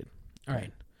 Okay, that's good. All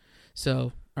right.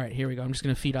 So, all right, here we go. I'm just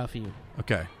going to feed off of you.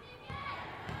 Okay.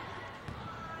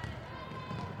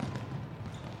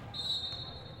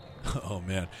 Oh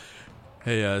man.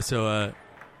 Hey, so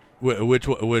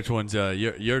which one's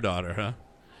your daughter,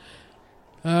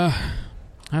 huh?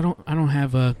 I don't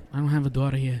have a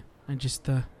daughter here. I just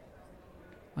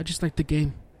like the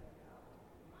game.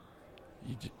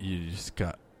 You just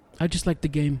got. I just like the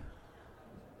game.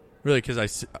 Really, because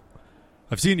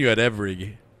I've seen you at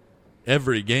every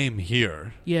game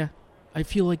here. Yeah, I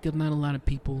feel like not a lot of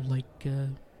people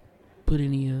put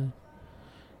any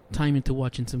time into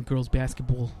watching some girls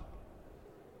basketball.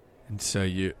 And so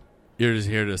you're just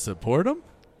here to support them?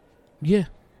 Yeah,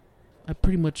 I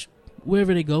pretty much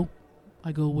wherever they go,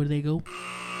 I go where they go.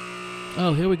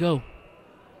 Oh, here we go.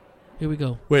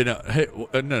 Wait, no. Hey,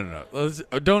 no.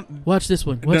 Don't watch this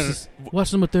one. Watch this.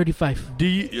 Watch number 35. Do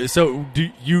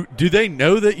they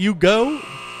know that you go?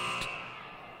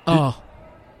 Oh.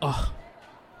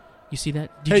 You see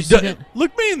that? Did you see that?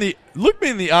 Look me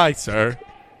in the eye, sir.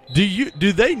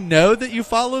 Do they know that you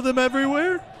follow them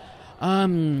everywhere?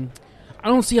 I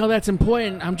don't see how that's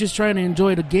important. I'm just trying to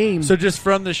enjoy the game. So just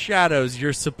from the shadows,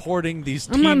 you're supporting these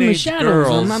teenage I'm not in the shadows.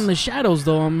 girls. I'm not in the shadows,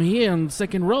 though. I'm here in the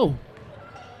second row.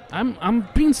 I'm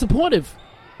being supportive.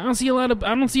 I don't see a lot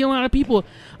of people.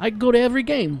 I go to every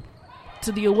game,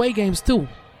 to the away games too.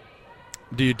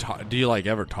 Do you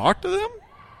ever talk to them?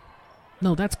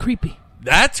 No, that's creepy.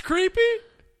 That's creepy?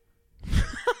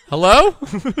 Hello?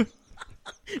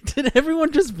 Did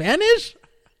everyone just vanish?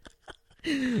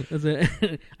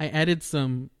 I added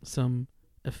some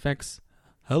effects.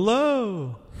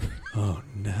 Hello. Oh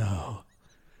no.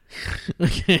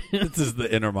 Okay. This is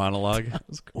the inner monologue.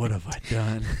 What have I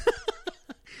done?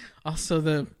 Also,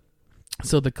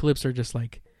 the clips are just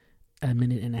like a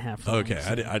minute and a half long. Okay,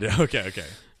 so.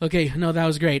 Okay. No, that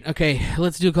was great. Okay,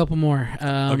 let's do a couple more.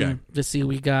 Okay. Let's see.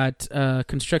 We got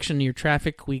construction near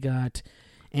traffic. We got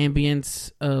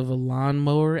ambience of a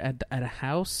lawnmower at a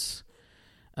house.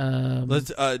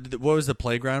 Let's. What was the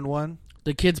playground one?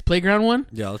 The kids' playground one?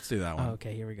 Yeah, let's do that one. Oh,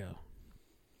 okay, here we go.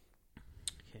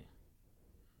 Okay.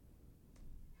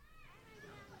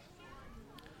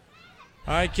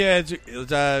 All right, kids.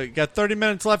 Got 30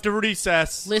 minutes left of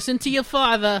recess. Listen to your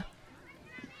father.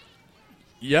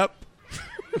 Yep.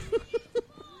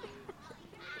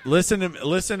 Listen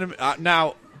to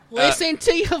now. Listen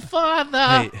to your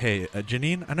father. Hey,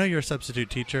 Janine. I know you're a substitute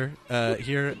teacher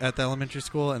here at the elementary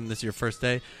school, and this is your first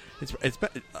day.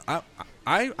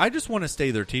 I just want to stay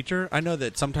their teacher. I know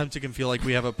that sometimes it can feel like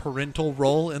we have a parental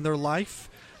role in their life.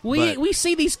 We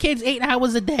see these kids 8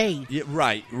 hours a day. Yeah,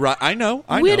 right. I know.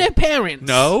 We're their parents.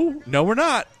 No, we're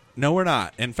not. No, we're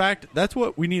not. In fact, that's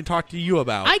what we need to talk to you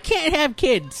about. I can't have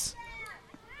kids.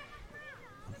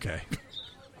 Okay.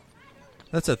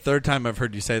 That's the third time I've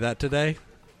heard you say that today.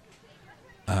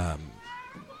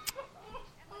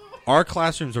 Our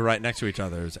classrooms are right next to each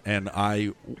other's, and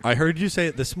I heard you say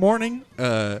it this morning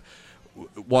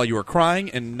while you were crying,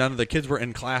 and none of the kids were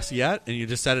in class yet, and you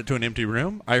just said it to an empty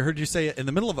room. I heard you say it in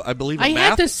the middle of, I believe, I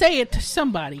math. had to say it to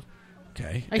somebody.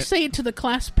 Okay. I say it to the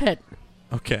class pet.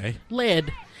 Okay.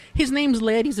 Led. His name's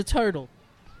Led. He's a turtle.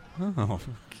 Oh.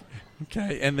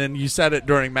 Okay. And then you said it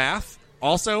during math.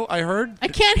 Also, I heard. I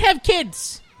can't have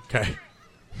kids. Okay.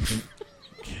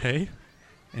 Okay.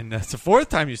 And that's the fourth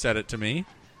time you said it to me.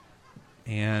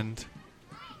 And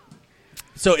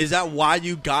so is that why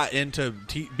you got into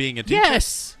being a teacher?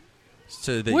 Yes.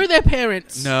 So that we're their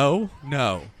parents. No.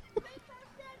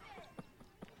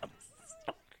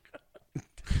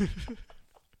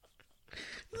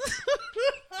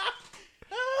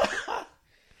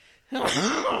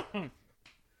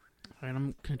 All right,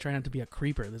 I'm going to try not to be a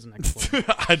creeper this next one.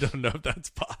 I don't know if that's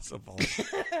possible.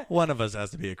 One of us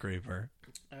has to be a creeper.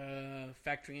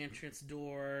 Factory entrance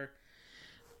door.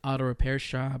 Auto repair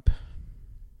shop.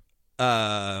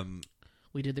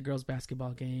 We did the girls'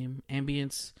 basketball game.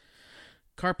 Ambience.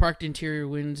 Car parked interior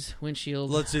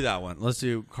windshield. Let's do that one. Let's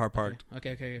do car parked.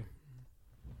 Okay.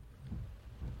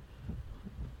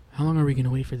 How long are we going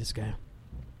to wait for this guy?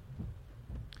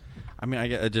 I mean, I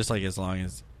get just like as long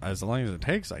as it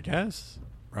takes, I guess.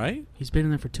 Right? He's been in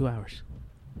there for 2 hours.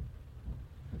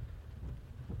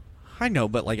 I know,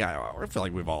 but like I feel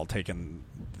like we've all taken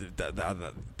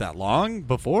that long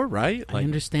before, right? I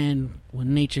understand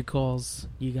when nature calls,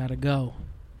 you gotta go.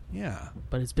 Yeah,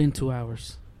 but it's been 2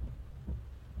 hours.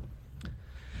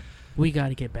 We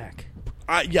gotta get back.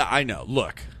 Yeah, I know.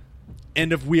 Look,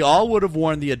 and if we all would have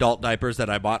worn the adult diapers that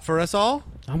I bought for us all,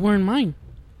 I'm wearing mine.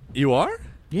 You are?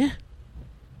 Yeah.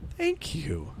 Thank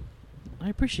you. I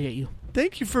appreciate you.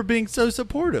 Thank you for being so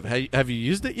supportive. Have you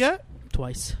used it yet?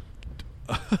 Twice.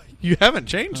 You haven't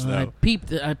changed, though.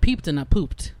 I peeped and I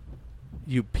pooped.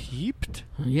 You peeped?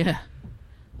 Yeah.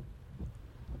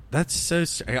 That's so...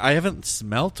 I haven't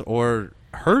smelt or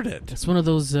heard it. It's one of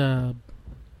those...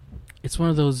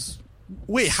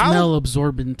 Wait, smell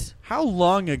absorbent. How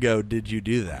long ago did you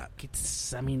do that?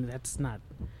 That's not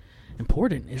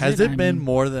important, is it? Has it been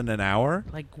more than an hour?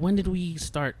 Like, when did we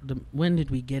start? When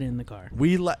did we get in the car?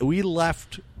 We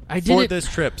left this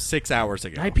trip 6 hours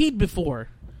ago. I peed before.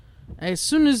 As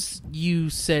soon as you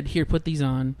said, here, put these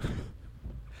on.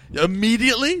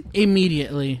 Immediately?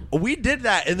 Immediately. We did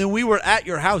that, and then we were at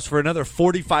your house for another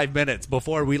 45 minutes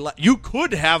before we left. You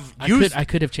could have used... I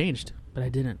could have changed, but I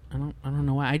didn't. I don't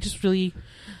know why. I just really...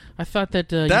 I thought that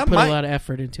you put a lot of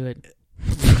effort into it.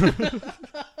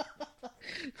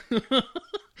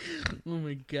 Oh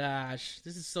my gosh.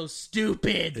 This is so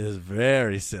stupid. It is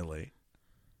very silly.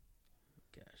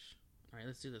 Gosh. All right,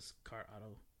 let's do this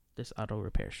auto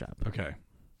repair shop. Okay.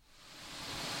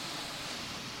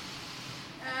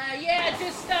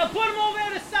 Just put them over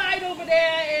to the side over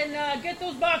there and get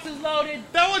those boxes loaded.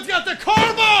 That one's got the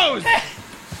carbos!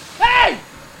 Hey!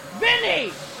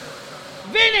 Vinny!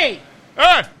 Hey!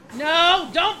 No,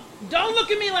 don't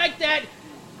look at me like that.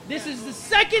 This is the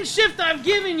second shift I've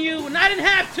given you, and I didn't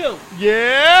have to.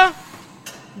 Yeah?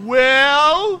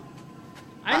 Well?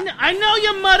 I know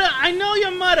your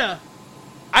mother.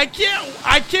 I can't.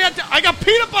 I got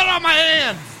peanut butter on my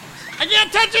hands. I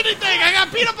can't touch anything. I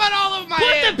got peanut butter all over my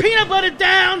hands. Put the peanut butter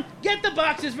down. Get the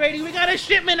boxes ready. We got a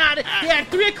shipment out here at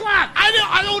 3 o'clock.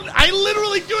 I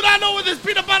literally do not know where this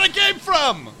peanut butter came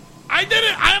from. I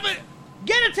haven't.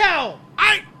 Get a towel.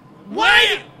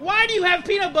 Why do you have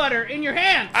peanut butter in your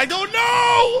hand? I don't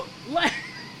know.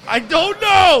 I don't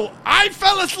know. I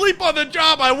fell asleep on the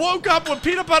job. I woke up with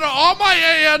peanut butter on my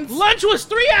hands. Lunch was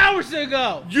 3 hours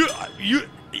ago. You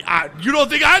don't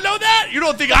think I know that? You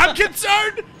don't think I'm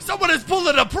concerned? Someone is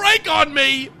pulling a prank on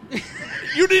me.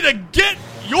 You need to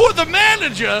you're the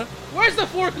manager. Where's the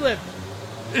forklift?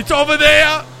 It's over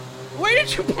there. Where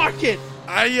did you park it?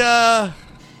 I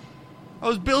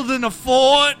was building a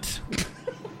fort.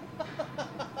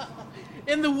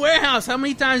 In the warehouse. How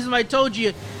many times have I told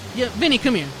you? Yeah, Vinny,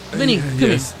 come here. Vinny, come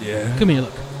yes, here. yeah. Come here,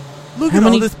 look. Look How at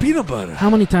many- all this peanut butter. How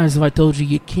many times have I told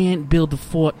you can't build a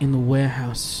fort in the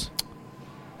warehouse?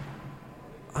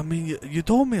 I mean, you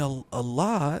told me a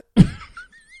lot.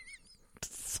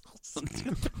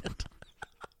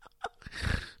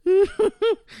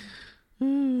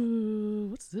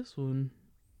 What's this one?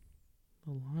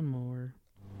 The lawnmower.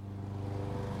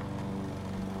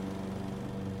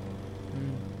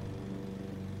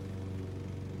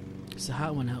 It's a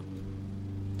hot one out.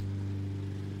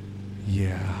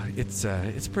 Yeah,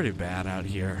 it's pretty bad out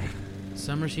here.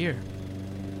 Summer's here.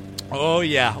 Oh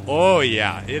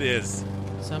yeah, it is.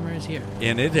 Summer is here.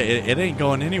 And it ain't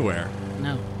going anywhere.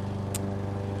 No.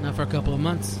 Not for a couple of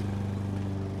months.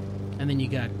 And then you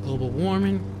got global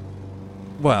warming.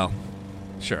 Well,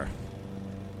 sure.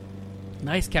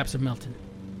 The ice caps are melting.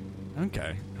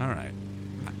 Okay, all right.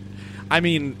 I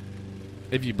mean,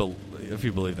 if you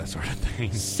believe that sort of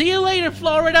thing. See you later,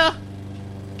 Florida.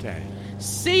 Okay.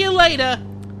 See you later.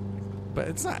 But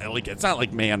it's not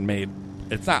like man-made.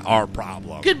 It's not our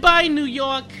problem. Goodbye, New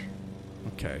York.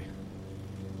 Okay.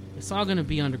 It's all going to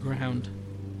be underground.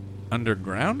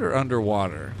 Underground or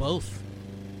underwater? Both.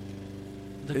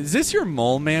 Is this your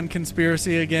Mole Man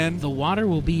conspiracy again? The water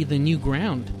will be the new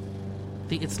ground.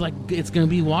 It's going to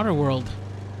be Waterworld.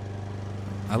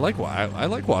 I like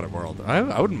Waterworld.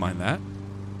 I wouldn't mind that.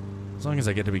 As long as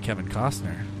I get to be Kevin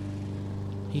Costner.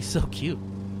 He's so cute.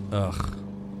 Ugh.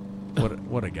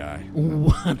 What a guy.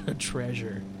 What a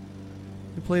treasure.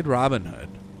 He played Robin Hood.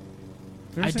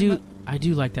 I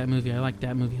do like that movie. I like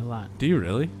that movie a lot. Do you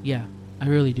really? Yeah, I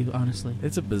really do, honestly.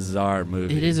 It's a bizarre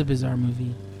movie. It is a bizarre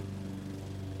movie.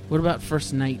 What about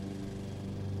First Night?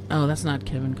 Oh, that's not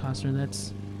Kevin Costner.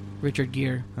 That's Richard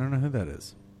Gere. I don't know who that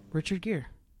is. Richard Gere.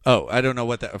 Oh, I don't know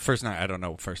what that... First Night. I don't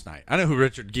know First Night. I know who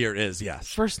Richard Gere is,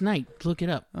 yes. First Night. Look it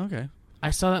up. Okay.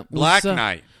 I saw that... Black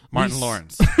Knight. Martin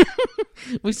Lawrence.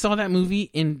 We saw that movie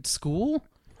in school.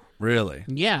 Really?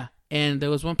 Yeah. And there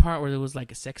was one part where there was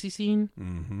like a sexy scene.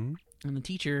 Mm-hmm. And the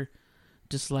teacher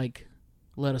just like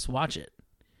let us watch it.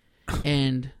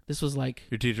 And this was like...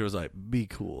 Your teacher was like, be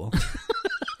cool.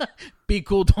 Be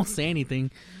cool, don't say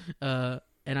anything. And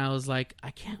I was like,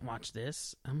 I can't watch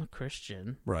this. I'm a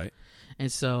Christian. Right. And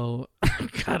so I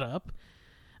got up.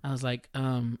 I was like,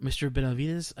 Mr.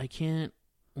 Benavides, I can't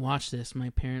watch this.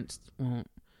 My parents won't.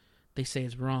 They say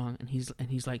it's wrong. And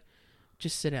he's like,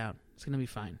 just sit down. It's going to be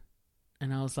fine.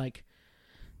 And I was like,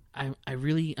 I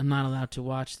really am not allowed to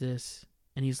watch this.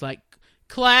 And he's like,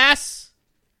 class.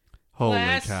 Holy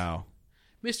Class. cow.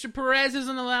 Mr. Perez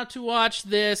isn't allowed to watch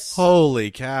this. Holy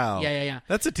cow. Yeah.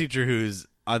 That's a teacher who's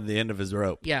on the end of his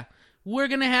rope. Yeah. We're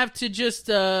going to have to just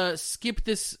skip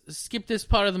this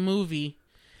part of the movie.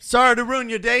 Sorry to ruin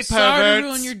your day, perverts. Sorry to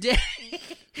ruin your day.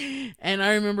 And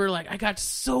I remember, like, I got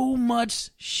so much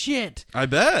shit. I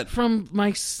bet. From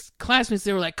my classmates.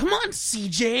 They were like, come on,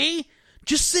 CJ.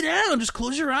 Just sit down. Just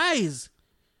close your eyes.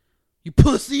 You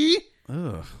pussy.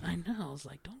 Ugh. I know. I was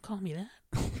like, don't call me that.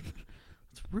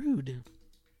 It's rude.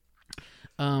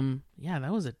 Yeah,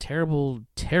 that was a terrible,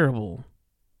 terrible,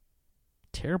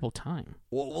 terrible time.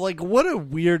 Well, like, what a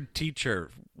weird teacher.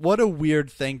 What a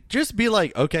weird thing. Just be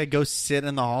like, okay, go sit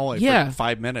in the hallway for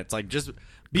 5 minutes. Like, just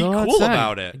be Go cool outside.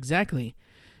 about it. Exactly.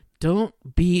 Don't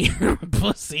be a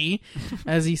pussy,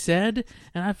 as he said.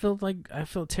 And I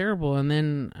felt terrible. And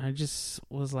then I just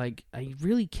was like, I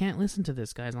really can't listen to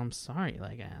this, guys. I'm sorry.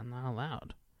 Like, I'm not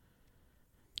allowed.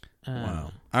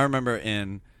 Wow. I remember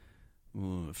in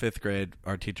 5th grade,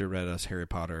 our teacher read us Harry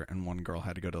Potter, and one girl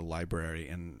had to go to the library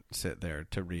and sit there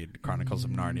to read Chronicles of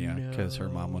Narnia because her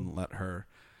mom wouldn't let her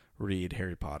read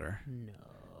Harry Potter. No.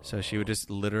 So she would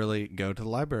just literally go to the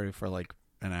library for like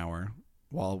an hour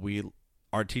while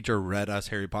our teacher read us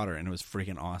Harry Potter, and it was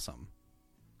freaking awesome.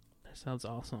 That sounds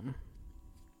awesome.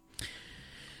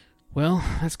 Well,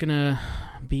 that's gonna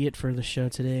be it for the show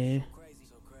today.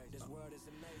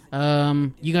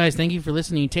 You guys, thank you for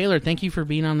listening. Taylor, thank you for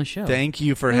being on the show. Thank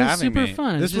you for It was having super me.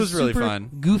 fun. This was really fun.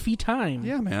 Goofy time.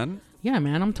 Yeah, man. Yeah,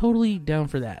 man. I'm totally down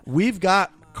for that. We've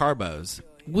got carbos.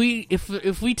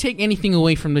 If we take anything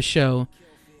away from the show,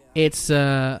 it's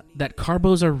that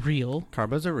carbos are real.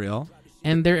 Carbos are real.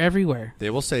 And they're everywhere. They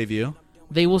will save you.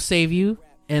 They will save you,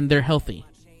 and they're healthy.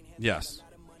 Yes.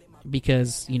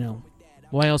 Because,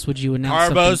 why else would you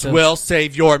announce Carbos something will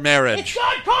save your marriage. It's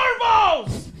got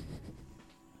carbos!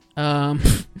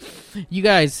 You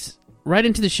guys, write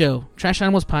into the show.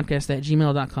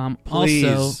 TrashAnimalsPodcast@gmail.com. Please.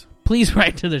 Also, please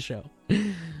write to the show.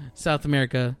 South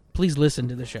America, please listen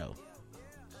to the show.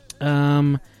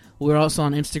 We're also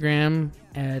on Instagram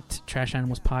at Trash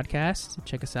Animals Podcast.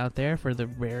 Check us out there for the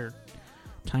rare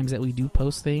times that we do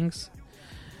post things.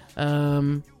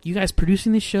 You guys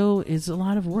producing this show is a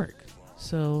lot of work.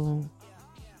 So,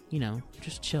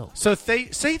 just chill. So say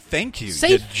thank you,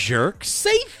 Say- you jerks.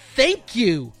 Say thank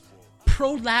you.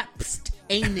 Prolapsed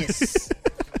anus.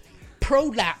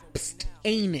 Prolapsed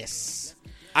anus.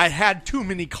 I had too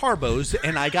many carbos,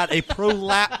 and I got a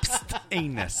prolapsed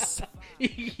anus.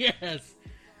 Yes.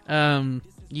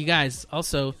 You guys,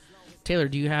 also, Taylor,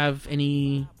 do you have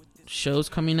any shows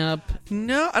coming up?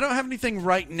 No, I don't have anything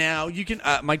right now. You can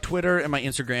my Twitter and my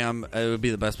Instagram would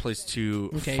be the best place to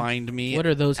find me. What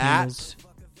are those handles?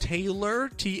 Taylor,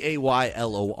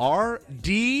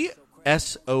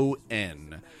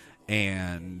 TaylorDson.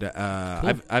 And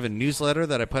I have a newsletter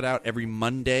that I put out every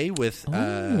Monday with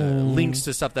links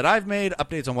to stuff that I've made,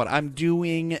 updates on what I'm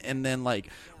doing, and then like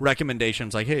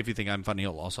recommendations like, hey, if you think I'm funny,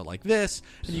 you'll also like this.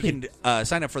 And you can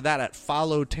sign up for that at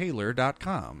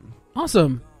followtaylor.com.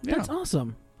 Awesome. Yeah. That's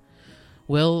awesome.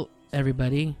 Well,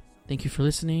 everybody, thank you for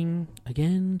listening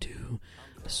again to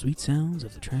the Sweet Sounds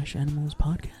of the Trash Animals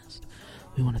Podcast.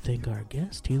 We want to thank our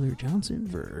guest, Taylor Johnson,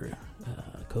 for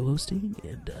co-hosting.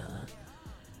 And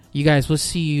you guys, we'll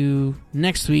see you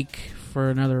next week for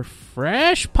another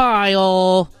fresh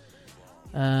pile.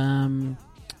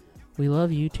 We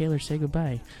love you. Taylor, say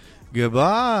goodbye. Goodbye.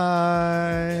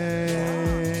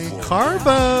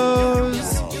 Carbos.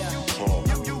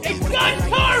 It's got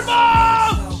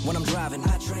Carbo! When I'm driving,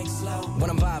 I drink slow. When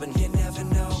I'm bobbing, you never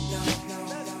know.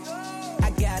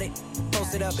 I got it.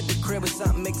 Posted up at the crib with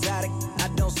something exotic. I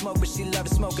don't smoke, but she love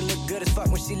to smoke and look good as fuck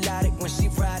when she light it. When she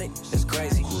ride it, it's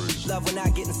crazy. Love when I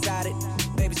get inside it.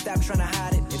 Baby, stop trying to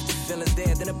hide it. If the feeling's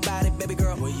there, then about it. Baby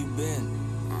girl, where you been?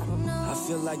 I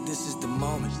feel like this is the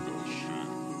moment.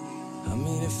 I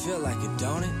mean, it feel like it,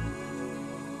 don't it?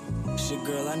 Shit,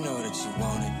 girl, I know that you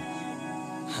want it.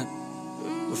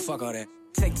 Well, fuck all that.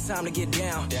 Take the time to get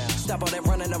down. Stop all that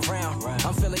running around.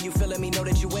 I'm feeling you, feeling me. Know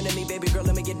that you into me, baby girl.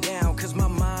 Let me get down. Cause my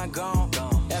mind gone.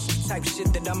 That's the type of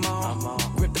shit that I'm on.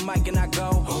 Grip the mic and I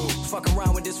go. Fuck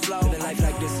around with this flow. Living life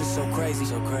like this is so crazy.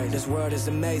 This world is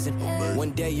amazing.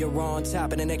 One day you're on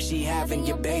top and the next she having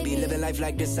your baby. Living life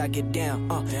like this, I get down.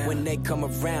 When they come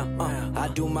around, I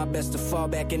do my best to fall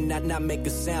back and not make a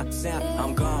sound.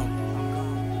 I'm gone.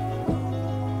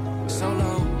 So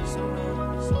long.